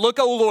 11, "Look,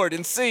 O Lord,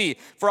 and see,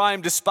 for I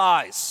am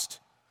despised."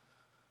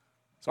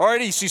 So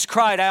already she's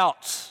cried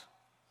out.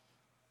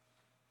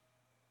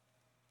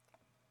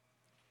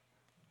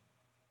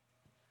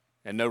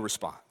 And no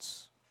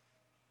response.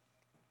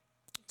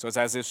 So it's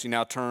as if she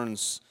now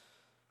turns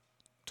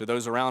to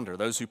those around her,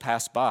 those who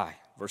pass by.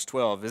 Verse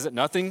 12, "Is it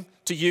nothing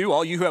to you,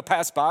 all you who have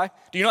passed by?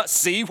 Do you not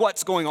see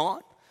what's going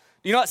on?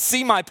 Do you not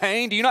see my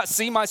pain? Do you not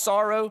see my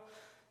sorrow?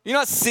 Do you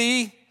not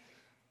see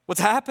what's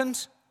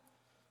happened?"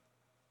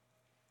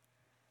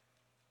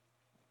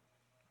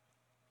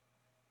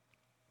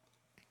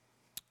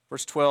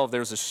 Verse 12,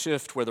 there's a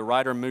shift where the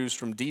writer moves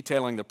from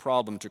detailing the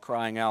problem to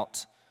crying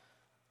out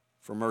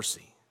for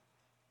mercy.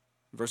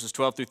 Verses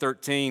 12 through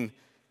 13,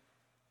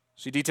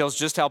 she details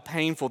just how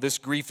painful this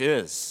grief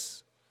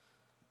is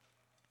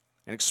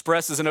and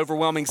expresses an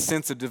overwhelming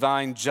sense of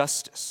divine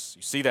justice.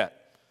 You see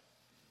that?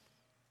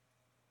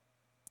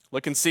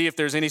 "Look and see if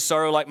there's any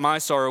sorrow like my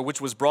sorrow,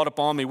 which was brought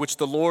upon me, which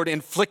the Lord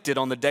inflicted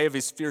on the day of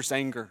his fierce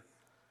anger.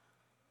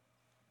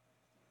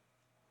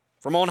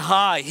 From on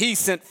high, he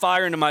sent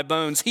fire into my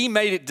bones. He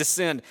made it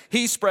descend.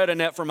 He spread a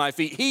net for my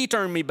feet. He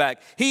turned me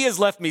back. He has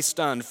left me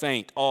stunned,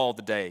 faint all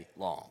the day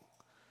long."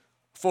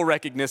 A full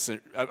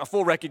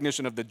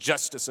recognition of the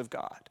justice of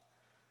God.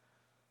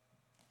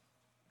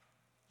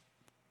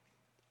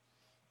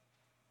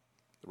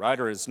 The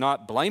writer is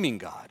not blaming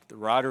God. The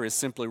writer is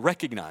simply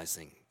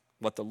recognizing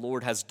what the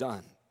Lord has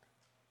done.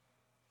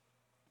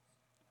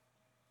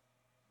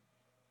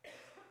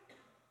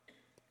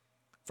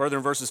 Further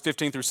in verses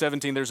 15 through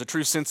 17, there's a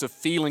true sense of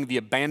feeling the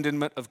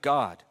abandonment of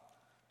God.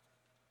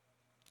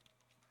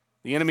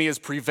 The enemy has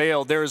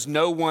prevailed. There is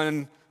no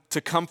one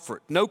to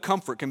comfort. No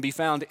comfort can be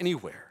found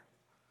anywhere.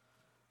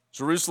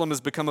 Jerusalem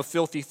has become a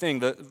filthy thing.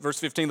 Verse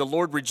 15, "The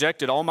Lord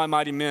rejected all my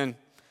mighty men.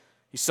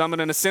 He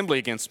summoned an assembly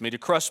against me to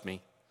crush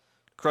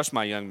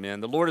my young men.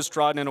 The Lord has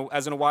trodden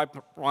as in a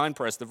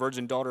winepress the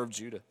virgin daughter of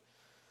Judah."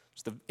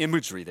 It's the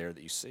imagery there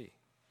that you see.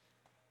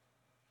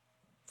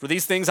 "For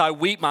these things I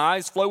weep, my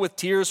eyes flow with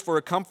tears, for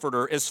a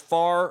comforter is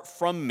far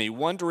from me,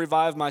 one to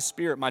revive my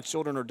spirit. My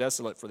children are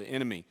desolate, for the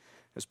enemy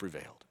has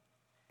prevailed."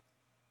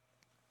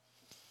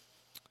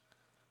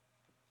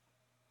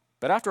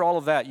 But after all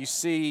of that, you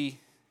see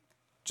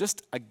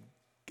just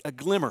a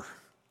glimmer,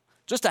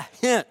 just a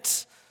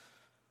hint,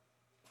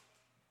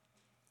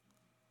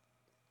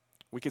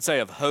 we could say,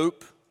 of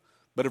hope,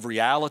 but of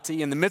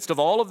reality. In the midst of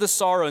all of this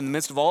sorrow, in the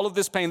midst of all of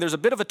this pain, there's a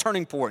bit of a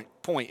turning point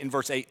in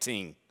verse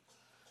 18.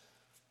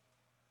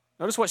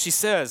 Notice what she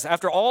says.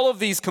 After all of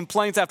these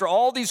complaints, after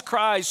all these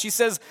cries, she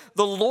says,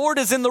 "The Lord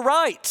is in the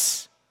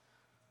right,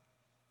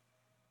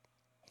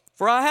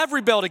 for I have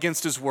rebelled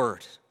against his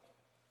word."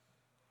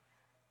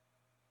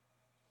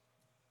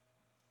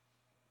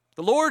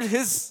 The Lord,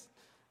 he's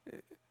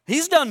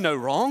done no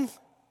wrong.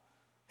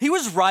 He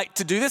was right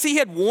to do this. He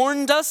had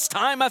warned us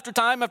time after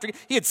time after.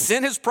 He had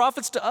sent his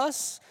prophets to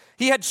us.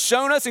 He had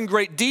shown us in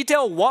great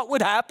detail what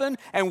would happen,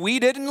 and we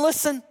didn't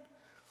listen.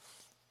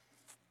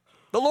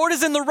 The Lord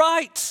is in the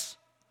right.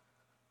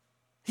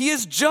 He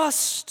is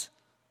just.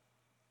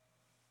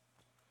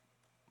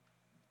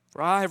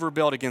 For I have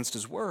rebelled against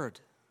his word.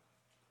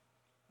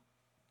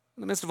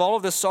 In the midst of all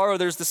of this sorrow,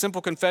 there's the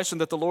simple confession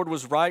that the Lord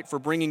was right for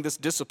bringing this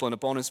discipline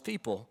upon his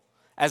people.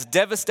 As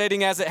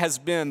devastating as it has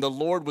been, the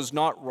Lord was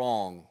not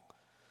wrong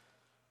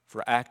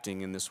for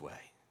acting in this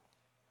way.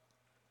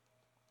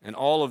 And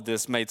all of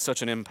this made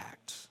such an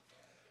impact.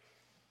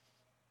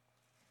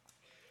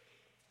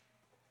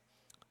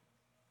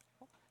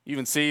 You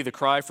even see the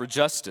cry for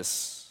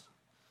justice.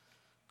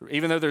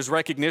 Even though there's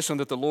recognition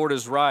that the Lord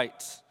is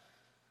right.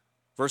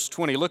 Verse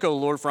 20, "Look, O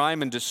Lord, for I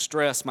am in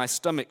distress. My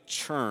stomach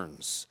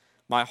churns.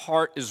 My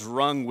heart is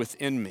wrung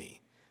within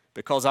me,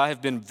 because I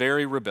have been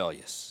very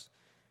rebellious.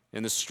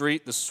 In the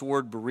street the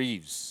sword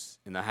bereaves.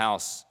 In the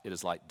house it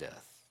is like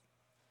death.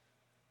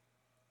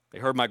 They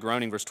heard my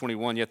groaning," verse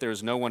 21, "yet there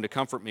is no one to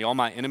comfort me. All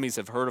my enemies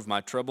have heard of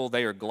my trouble.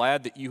 They are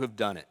glad that you have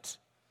done it.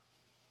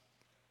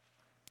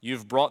 You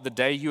have brought the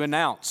day you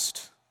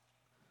announced."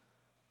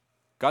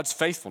 God's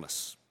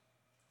faithfulness.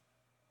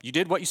 You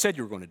did what you said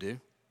you were going to do.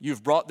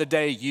 You've brought the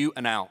day you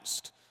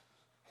announced.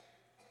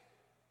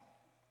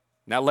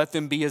 Now let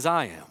them be as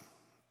I am.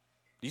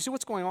 Do you see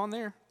what's going on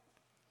there?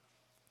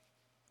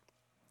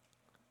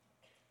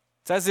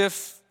 It's as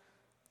if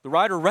the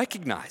writer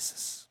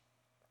recognizes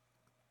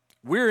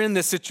we're in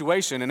this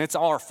situation and it's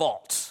our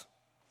fault.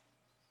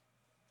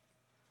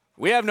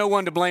 We have no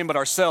one to blame but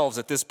ourselves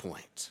at this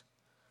point.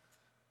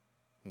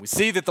 We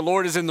see that the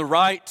Lord is in the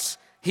right.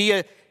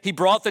 He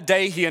brought the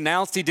day he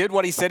announced. He did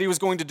what he said he was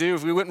going to do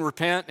if we wouldn't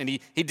repent, and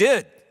he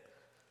did.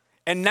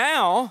 And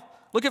now,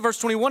 look at verse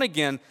 21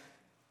 again.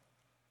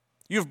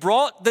 You've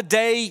brought the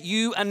day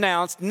you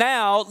announced.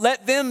 Now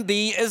let them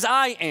be as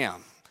I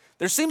am.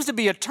 There seems to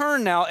be a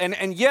turn now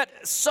and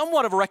yet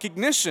somewhat of a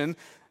recognition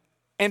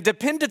and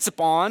dependence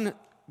upon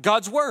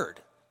God's word.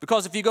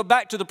 Because if you go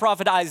back to the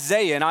prophet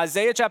Isaiah, in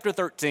Isaiah chapter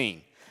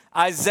 13,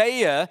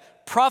 Isaiah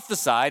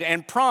prophesied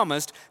and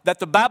promised that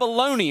the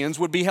Babylonians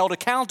would be held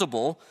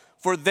accountable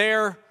for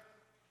their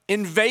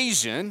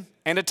invasion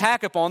and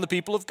attack upon the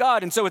people of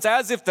God. And so it's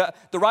as if the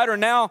writer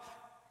now,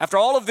 after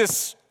all of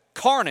this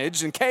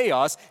carnage and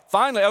chaos,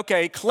 finally,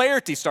 okay,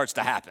 clarity starts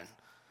to happen.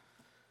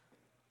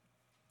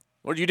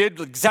 Lord, you did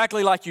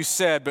exactly like you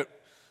said, but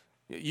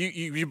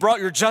you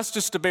brought your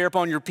justice to bear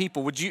upon your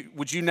people. Would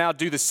you now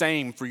do the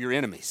same for your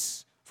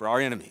enemies, for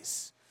our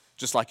enemies,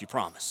 just like you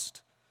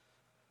promised?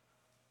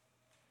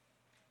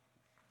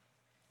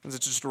 It's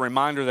just a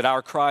reminder that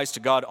our cries to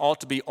God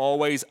ought to be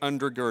always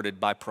undergirded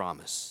by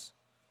promise.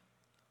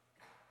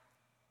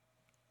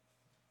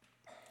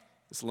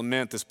 This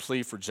lament, this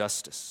plea for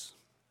justice.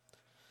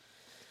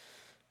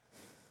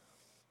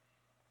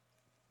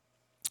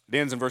 It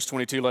ends in verse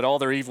 22, let all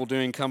their evil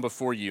doing come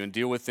before you and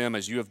deal with them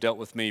as you have dealt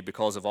with me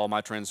because of all my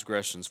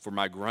transgressions. For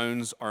my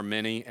groans are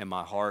many and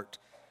my heart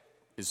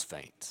is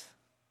faint.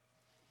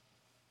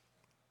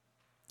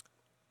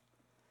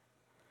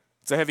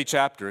 It's a heavy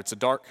chapter. It's a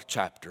dark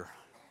chapter.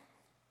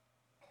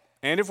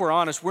 And if we're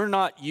honest, we're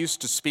not used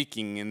to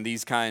speaking in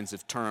these kinds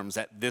of terms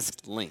at this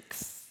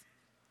length.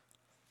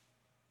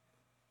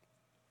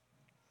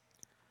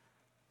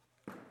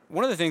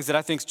 One of the things that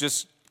I think is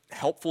just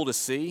helpful to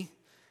see,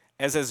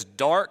 as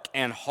dark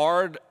and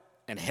hard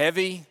and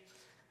heavy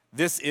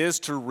this is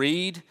to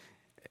read,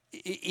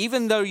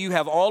 even though you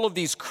have all of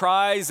these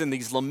cries and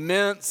these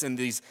laments and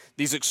these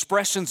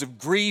expressions of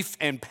grief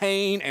and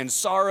pain and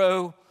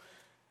sorrow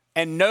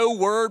and no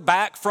word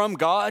back from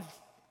God,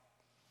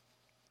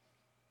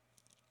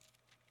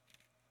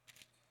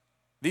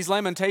 these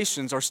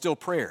lamentations are still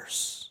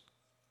prayers.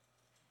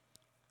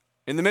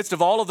 In the midst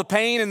of all of the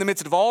pain, in the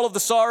midst of all of the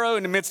sorrow,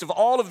 in the midst of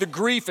all of the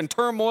grief and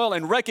turmoil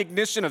and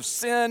recognition of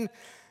sin,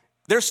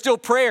 there's still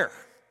prayer.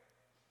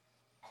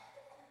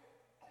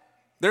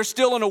 There's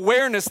still an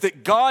awareness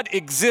that God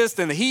exists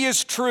and that He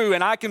is true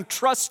and I can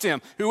trust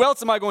Him. Who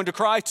else am I going to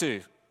cry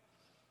to?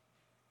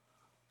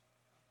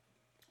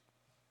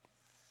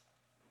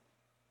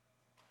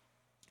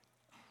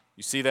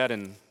 You see that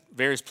in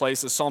various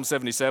places. Psalm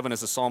 77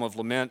 is a psalm of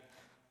lament.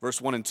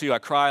 Verse 1 and 2, I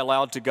cry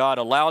aloud to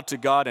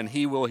God, and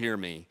He will hear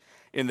me.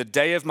 In the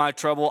day of my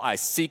trouble, I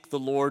seek the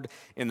Lord.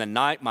 In the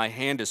night, my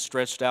hand is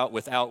stretched out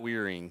without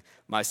wearying.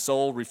 My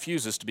soul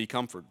refuses to be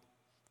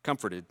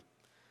comforted.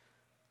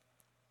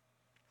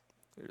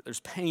 There's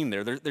pain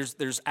there.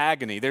 There's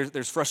agony.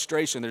 There's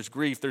frustration. There's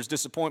grief. There's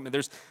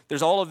disappointment.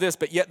 There's all of this,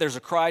 but yet there's a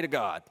cry to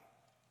God.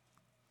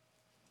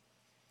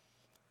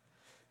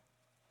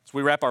 As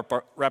we wrap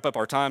up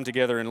our time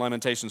together in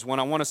Lamentations 1,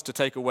 I want us to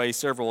take away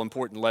several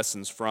important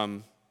lessons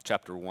from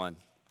chapter 1.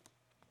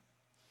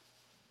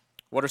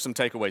 What are some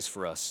takeaways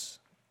for us?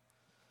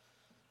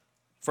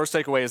 First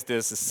takeaway is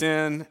this: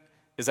 sin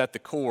is at the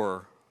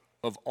core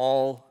of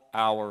all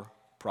our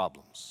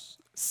problems.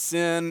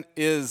 Sin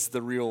is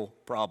the real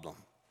problem.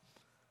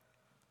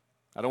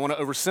 I don't want to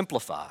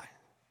oversimplify,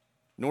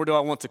 nor do I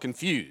want to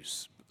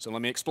confuse. So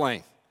let me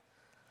explain.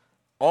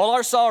 All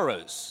our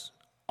sorrows,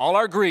 all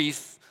our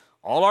grief,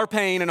 all our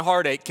pain and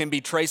heartache can be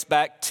traced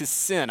back to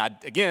sin.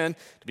 Again,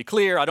 to be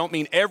clear, I don't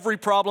mean every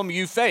problem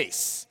you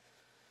face,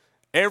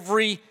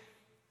 every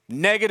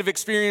negative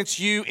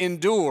experience you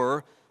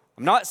endure,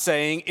 I'm not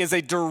saying is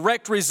a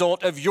direct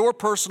result of your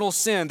personal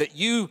sin, that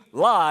you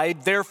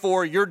lied,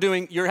 therefore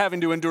you're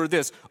having to endure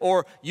this,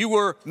 or you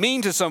were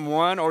mean to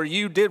someone, or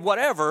you did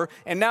whatever,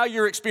 and now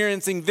you're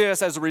experiencing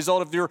this as a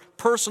result of your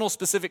personal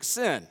specific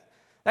sin.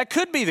 That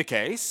could be the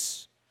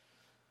case.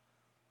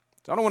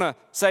 So I don't want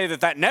to say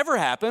that never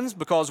happens,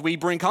 because we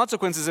bring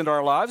consequences into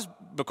our lives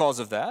because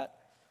of that.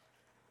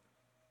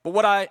 But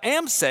what I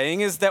am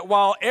saying is that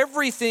while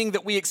everything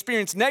that we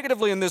experience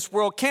negatively in this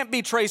world can't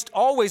be traced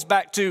always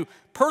back to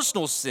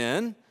personal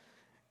sin,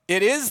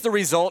 it is the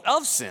result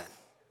of sin,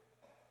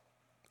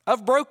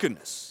 of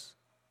brokenness.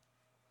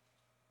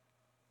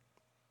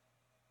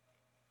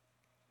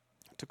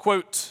 To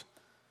quote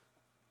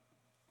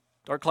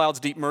Dark Clouds,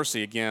 Deep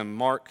Mercy again,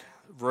 Mark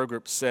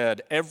Vroegrup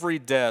said, every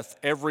death,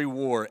 every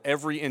war,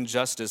 every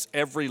injustice,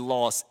 every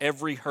loss,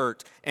 every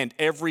hurt, and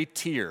every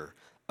tear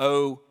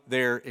owe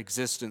their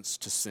existence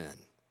to sin.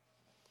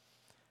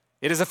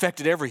 It has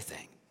affected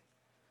everything.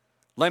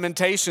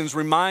 Lamentations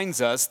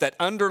reminds us that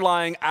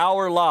underlying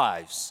our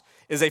lives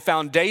is a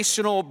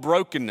foundational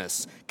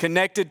brokenness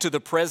connected to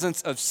the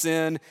presence of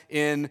sin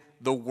in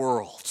the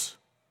world.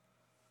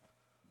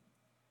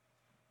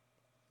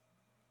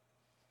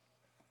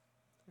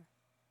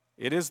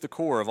 It is the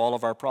core of all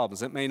of our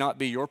problems. It may not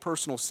be your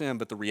personal sin,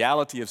 but the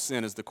reality of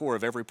sin is the core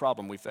of every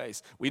problem we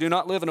face. We do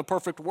not live in a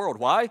perfect world.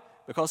 Why?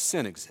 Because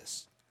sin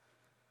exists.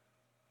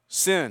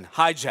 Sin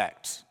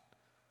hijacked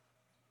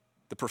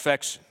the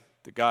perfection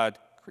that God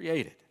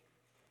created.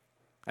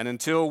 And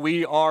until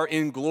we are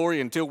in glory,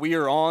 until we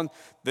are on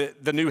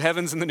the new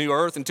heavens and the new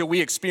earth, until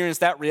we experience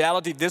that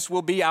reality, this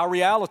will be our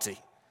reality.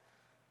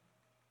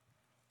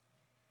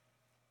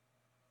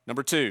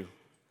 Number 2,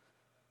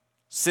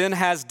 sin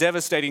has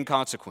devastating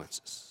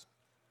consequences.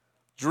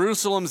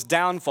 Jerusalem's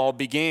downfall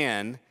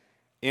began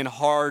in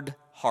hard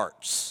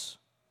hearts.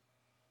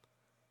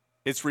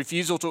 Its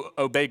refusal to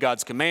obey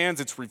God's commands,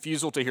 its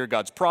refusal to hear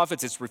God's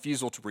prophets, its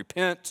refusal to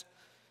repent,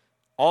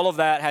 all of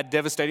that had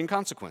devastating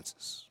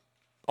consequences.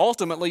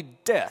 Ultimately,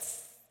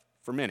 death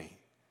for many.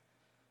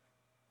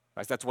 In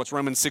fact, that's what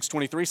Romans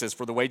 6:23 says,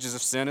 for the wages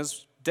of sin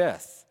is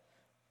death.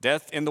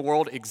 Death in the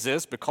world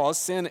exists because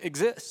sin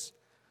exists.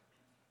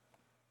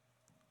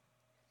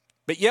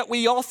 But yet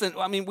we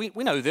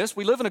know this,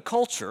 we live in a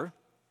culture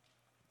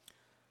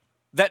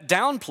that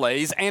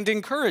downplays and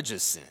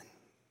encourages sin.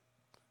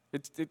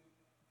 It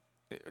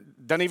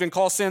doesn't even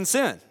call sin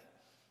sin.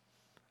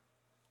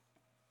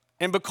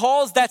 And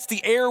because that's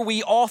the air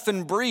we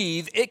often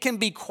breathe, it can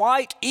be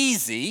quite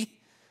easy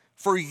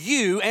for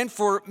you and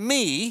for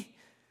me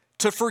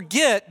to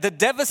forget the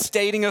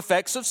devastating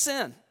effects of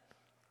sin.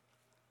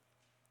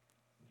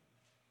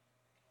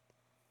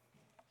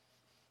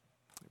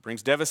 It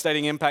brings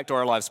devastating impact to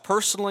our lives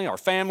personally, our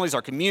families,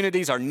 our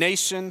communities, our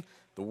nation,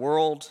 the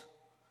world.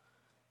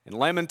 And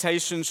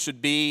Lamentations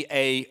should be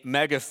a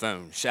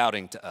megaphone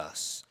shouting to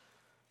us,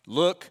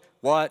 look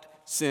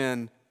what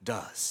sin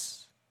does.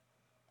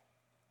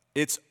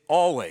 It's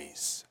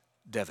always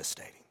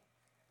devastating.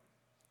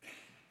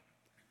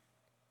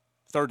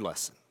 Third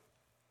lesson.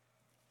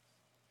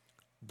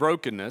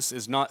 Brokenness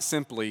is not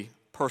simply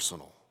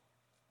personal.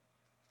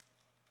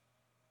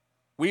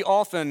 We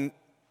often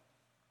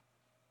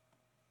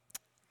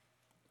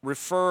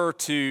refer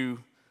to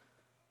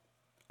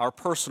our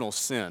personal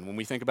sin. When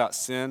we think about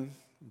sin,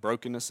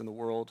 brokenness in the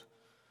world,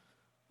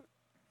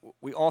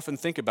 we often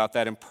think about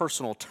that in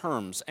personal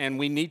terms, and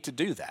we need to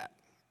do that.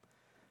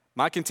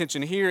 My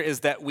contention here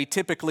is that we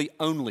typically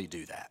only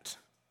do that.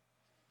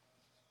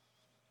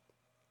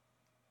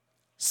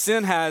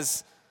 Sin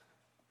has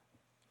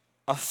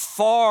a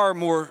far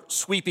more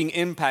sweeping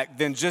impact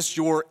than just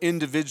your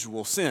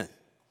individual sin.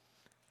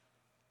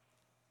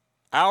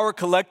 Our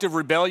collective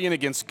rebellion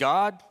against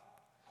God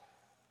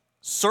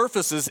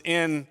surfaces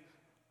in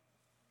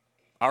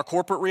our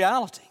corporate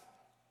reality.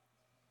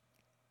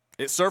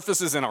 It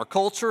surfaces in our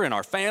culture, in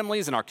our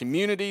families, in our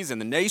communities, in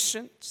the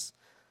nations.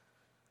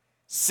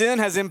 Sin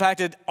has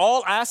impacted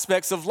all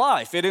aspects of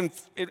life.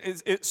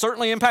 It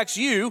certainly impacts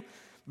you,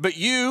 but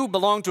you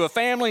belong to a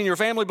family, and your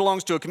family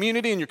belongs to a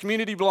community, and your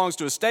community belongs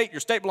to a state, your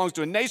state belongs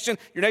to a nation,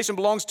 your nation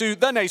belongs to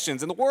the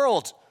nations in the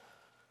world.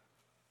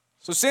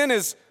 So sin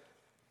is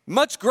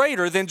much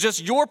greater than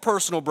just your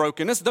personal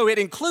brokenness, though it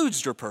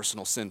includes your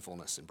personal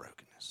sinfulness and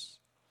brokenness.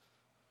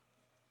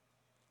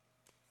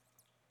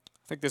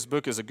 I think this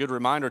book is a good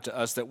reminder to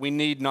us that we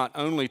need not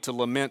only to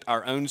lament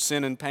our own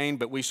sin and pain,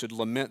 but we should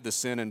lament the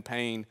sin and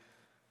pain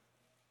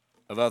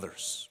of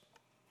others.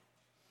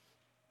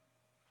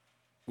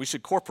 We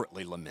should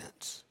corporately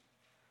lament.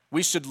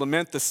 We should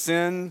lament the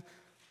sin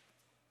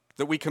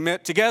that we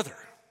commit together.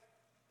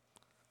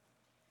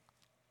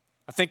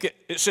 I think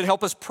it should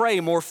help us pray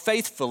more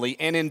faithfully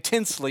and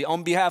intensely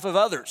on behalf of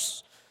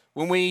others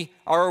when we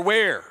are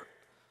aware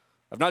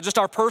of not just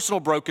our personal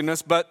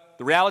brokenness, but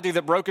the reality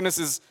that brokenness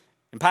is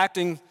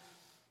impacting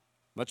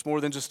much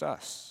more than just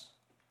us.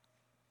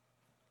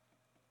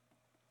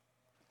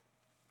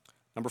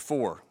 Number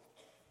 4.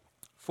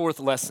 Fourth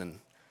lesson,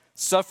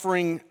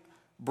 suffering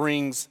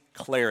brings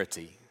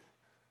clarity.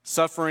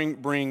 Suffering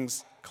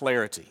brings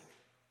clarity.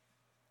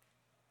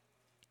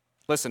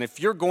 Listen, if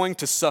you're going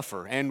to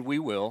suffer, and we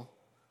will,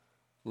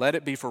 let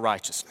it be for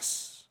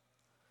righteousness.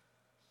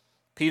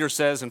 Peter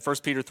says in 1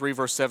 Peter 3,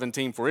 verse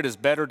 17, for it is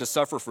better to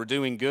suffer for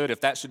doing good,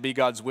 if that should be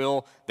God's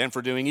will, than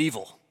for doing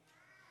evil.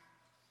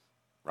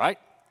 Right?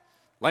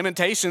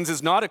 Lamentations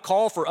is not a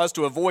call for us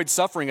to avoid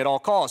suffering at all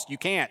costs. You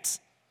can't.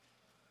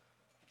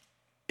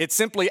 It's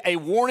simply a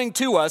warning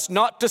to us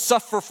not to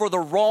suffer for the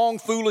wrong,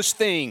 foolish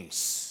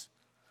things.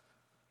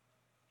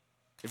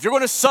 If you're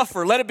going to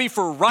suffer, let it be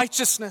for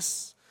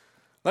righteousness.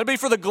 Let it be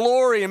for the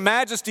glory and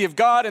majesty of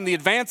God and the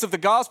advance of the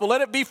gospel.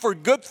 Let it be for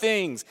good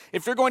things.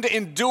 If you're going to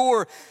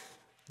endure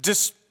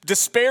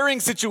despairing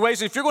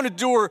situations, if you're going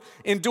to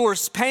endure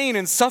pain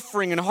and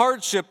suffering and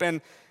hardship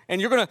and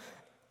you're going to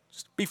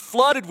be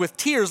flooded with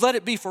tears, let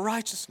it be for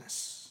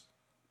righteousness.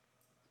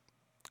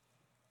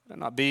 Let it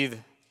not be the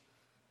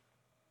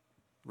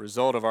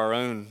result of our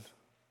own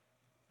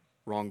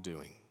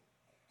wrongdoing.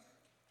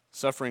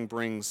 Suffering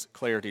brings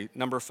clarity.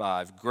 Number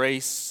 5,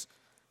 grace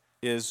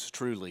is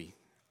truly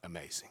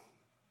amazing.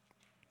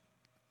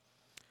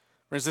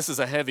 Friends, this is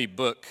a heavy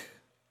book,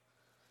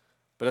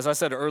 but as I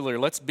said earlier,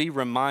 let's be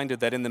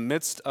reminded that in the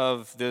midst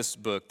of this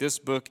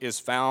book is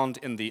found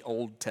in the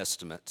Old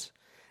Testament,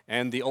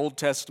 and the Old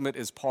Testament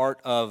is part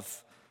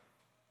of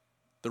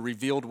the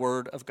revealed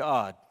Word of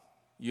God.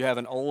 You have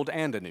an Old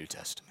and a New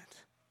Testament.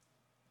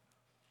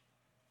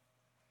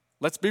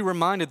 Let's be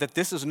reminded that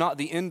this is not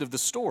the end of the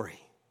story.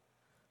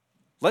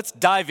 Let's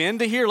dive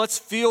into here. Let's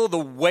feel the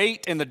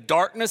weight and the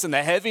darkness and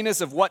the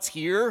heaviness of what's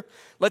here.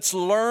 Let's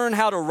learn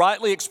how to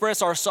rightly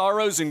express our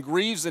sorrows and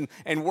griefs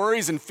and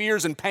worries and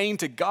fears and pain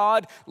to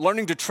God,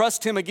 learning to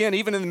trust Him again,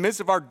 even in the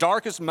midst of our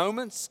darkest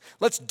moments.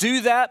 Let's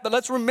do that, but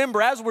let's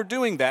remember as we're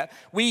doing that,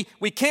 we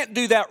can't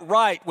do that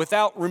right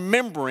without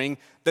remembering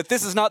that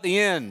this is not the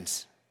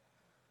end.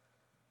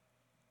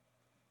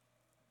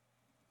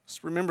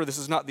 Let's remember this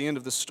is not the end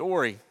of the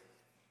story.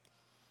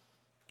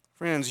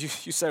 Friends,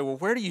 you say, well,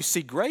 where do you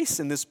see grace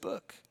in this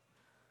book?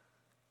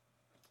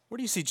 Where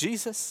do you see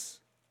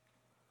Jesus?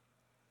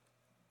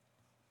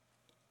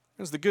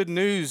 Because the good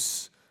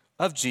news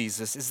of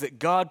Jesus is that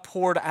God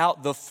poured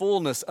out the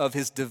fullness of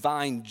His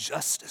divine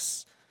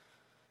justice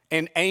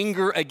and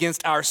anger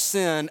against our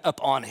sin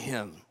upon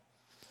Him.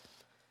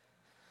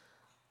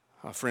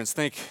 Oh, friends,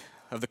 think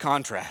of the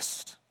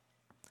contrast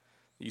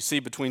you see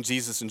between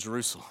Jesus and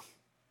Jerusalem.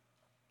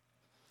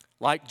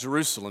 Like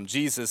Jerusalem,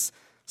 Jesus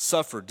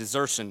suffered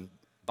desertion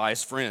by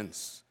His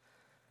friends,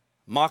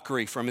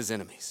 mockery from His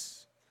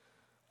enemies.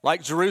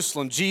 Like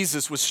Jerusalem,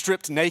 Jesus was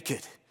stripped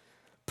naked,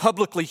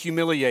 publicly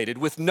humiliated,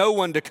 with no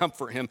one to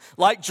comfort Him.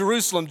 Like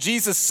Jerusalem,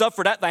 Jesus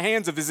suffered at the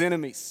hands of His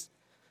enemies.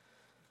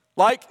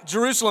 Like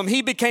Jerusalem,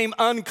 He became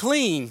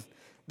unclean,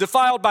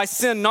 defiled by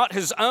sin, not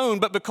His own,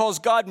 but because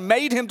God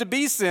made Him to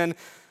be sin,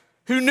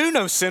 who knew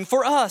no sin,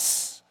 for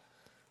us.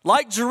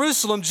 Like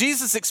Jerusalem,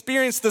 Jesus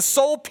experienced the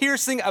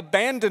soul-piercing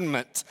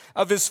abandonment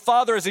of His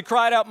Father as He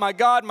cried out, my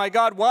God,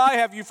 why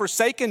have you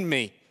forsaken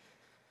me?"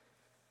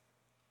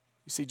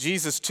 You see,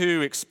 Jesus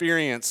too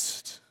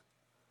experienced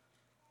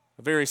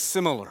a very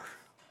similar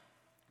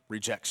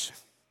rejection.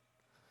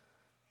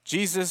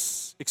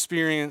 Jesus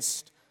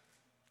experienced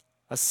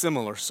a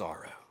similar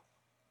sorrow.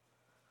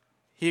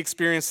 He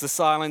experienced the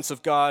silence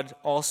of God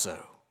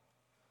also,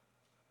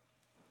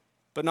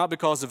 but not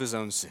because of His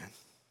own sin.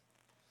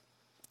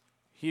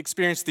 He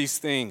experienced these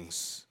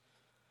things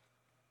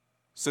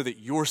so that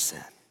your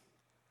sin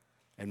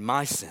and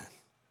my sin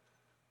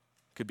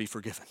could be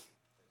forgiven.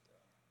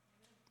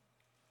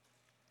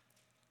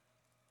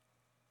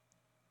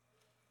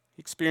 He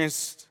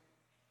experienced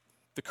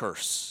the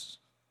curse,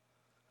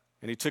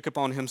 and He took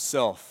upon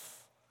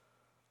Himself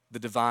the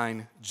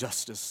divine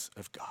justice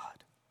of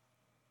God.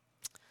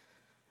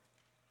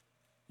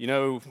 You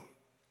know,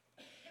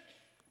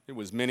 it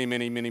was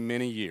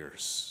many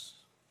years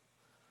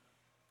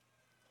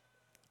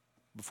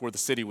before the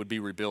city would be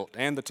rebuilt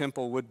and the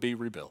temple would be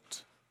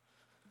rebuilt.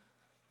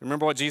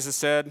 Remember what Jesus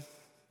said,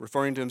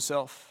 referring to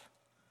Himself?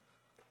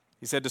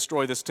 He said,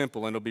 destroy this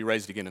temple and it'll be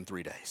raised again in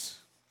 3 days.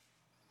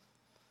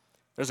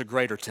 There's a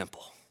greater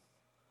temple.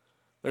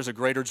 There's a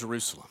greater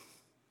Jerusalem.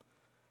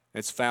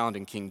 It's found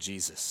in King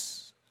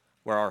Jesus,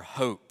 where our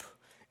hope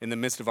in the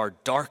midst of our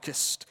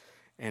darkest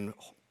and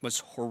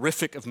most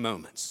horrific of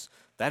moments,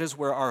 that is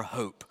where our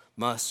hope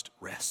must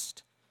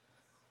rest.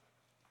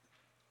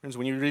 Friends,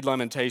 when you read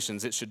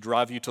Lamentations, it should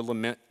drive you to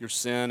lament your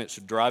sin. It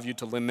should drive you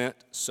to lament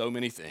so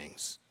many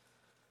things.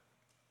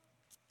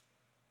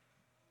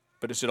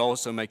 But it should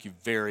also make you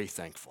very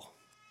thankful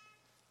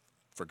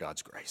for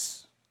God's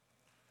grace.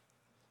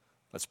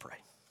 Let's pray.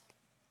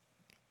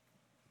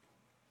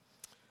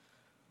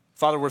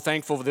 Father, we're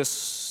thankful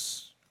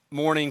this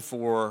morning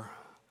for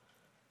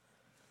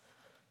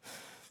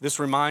this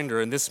reminder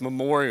and this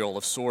memorial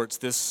of sorts,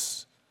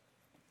 this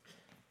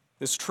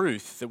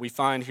truth that we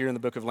find here in the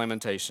book of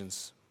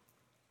Lamentations.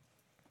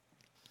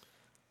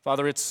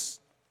 Father, it's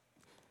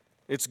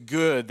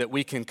good that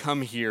we can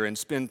come here and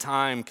spend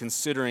time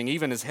considering,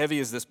 even as heavy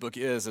as this book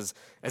is,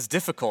 as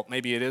difficult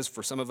maybe it is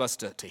for some of us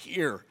to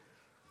hear.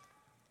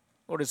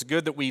 Lord, it's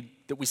good that we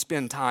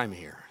spend time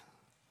here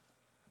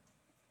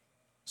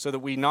so that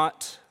we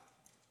not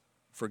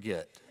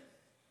forget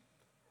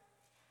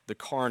the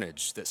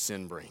carnage that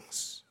sin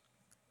brings.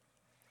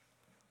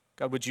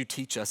 God, would you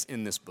teach us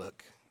in this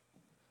book?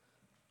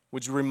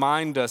 Would you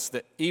remind us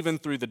that even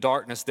through the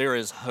darkness there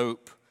is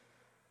hope,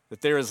 that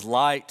there is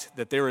light,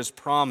 that there is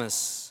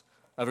promise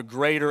of a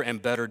greater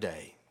and better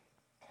day?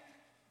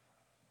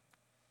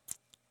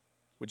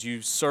 Would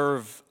you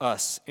serve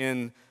us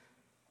in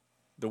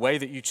the way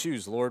that you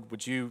choose, Lord?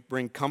 Would you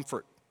bring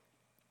comfort?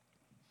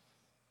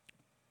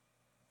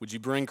 Would you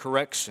bring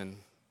correction?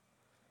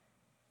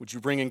 Would you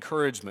bring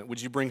encouragement?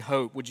 Would you bring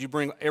hope? Would you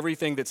bring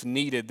everything that's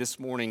needed this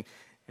morning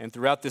and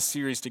throughout this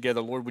series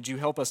together? Lord, would you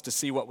help us to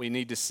see what we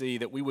need to see,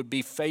 that we would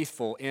be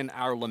faithful in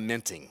our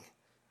lamenting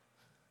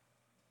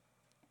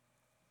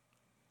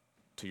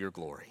to your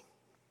glory.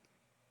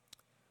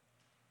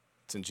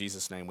 It's in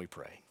Jesus' name we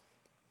pray.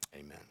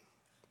 Amen.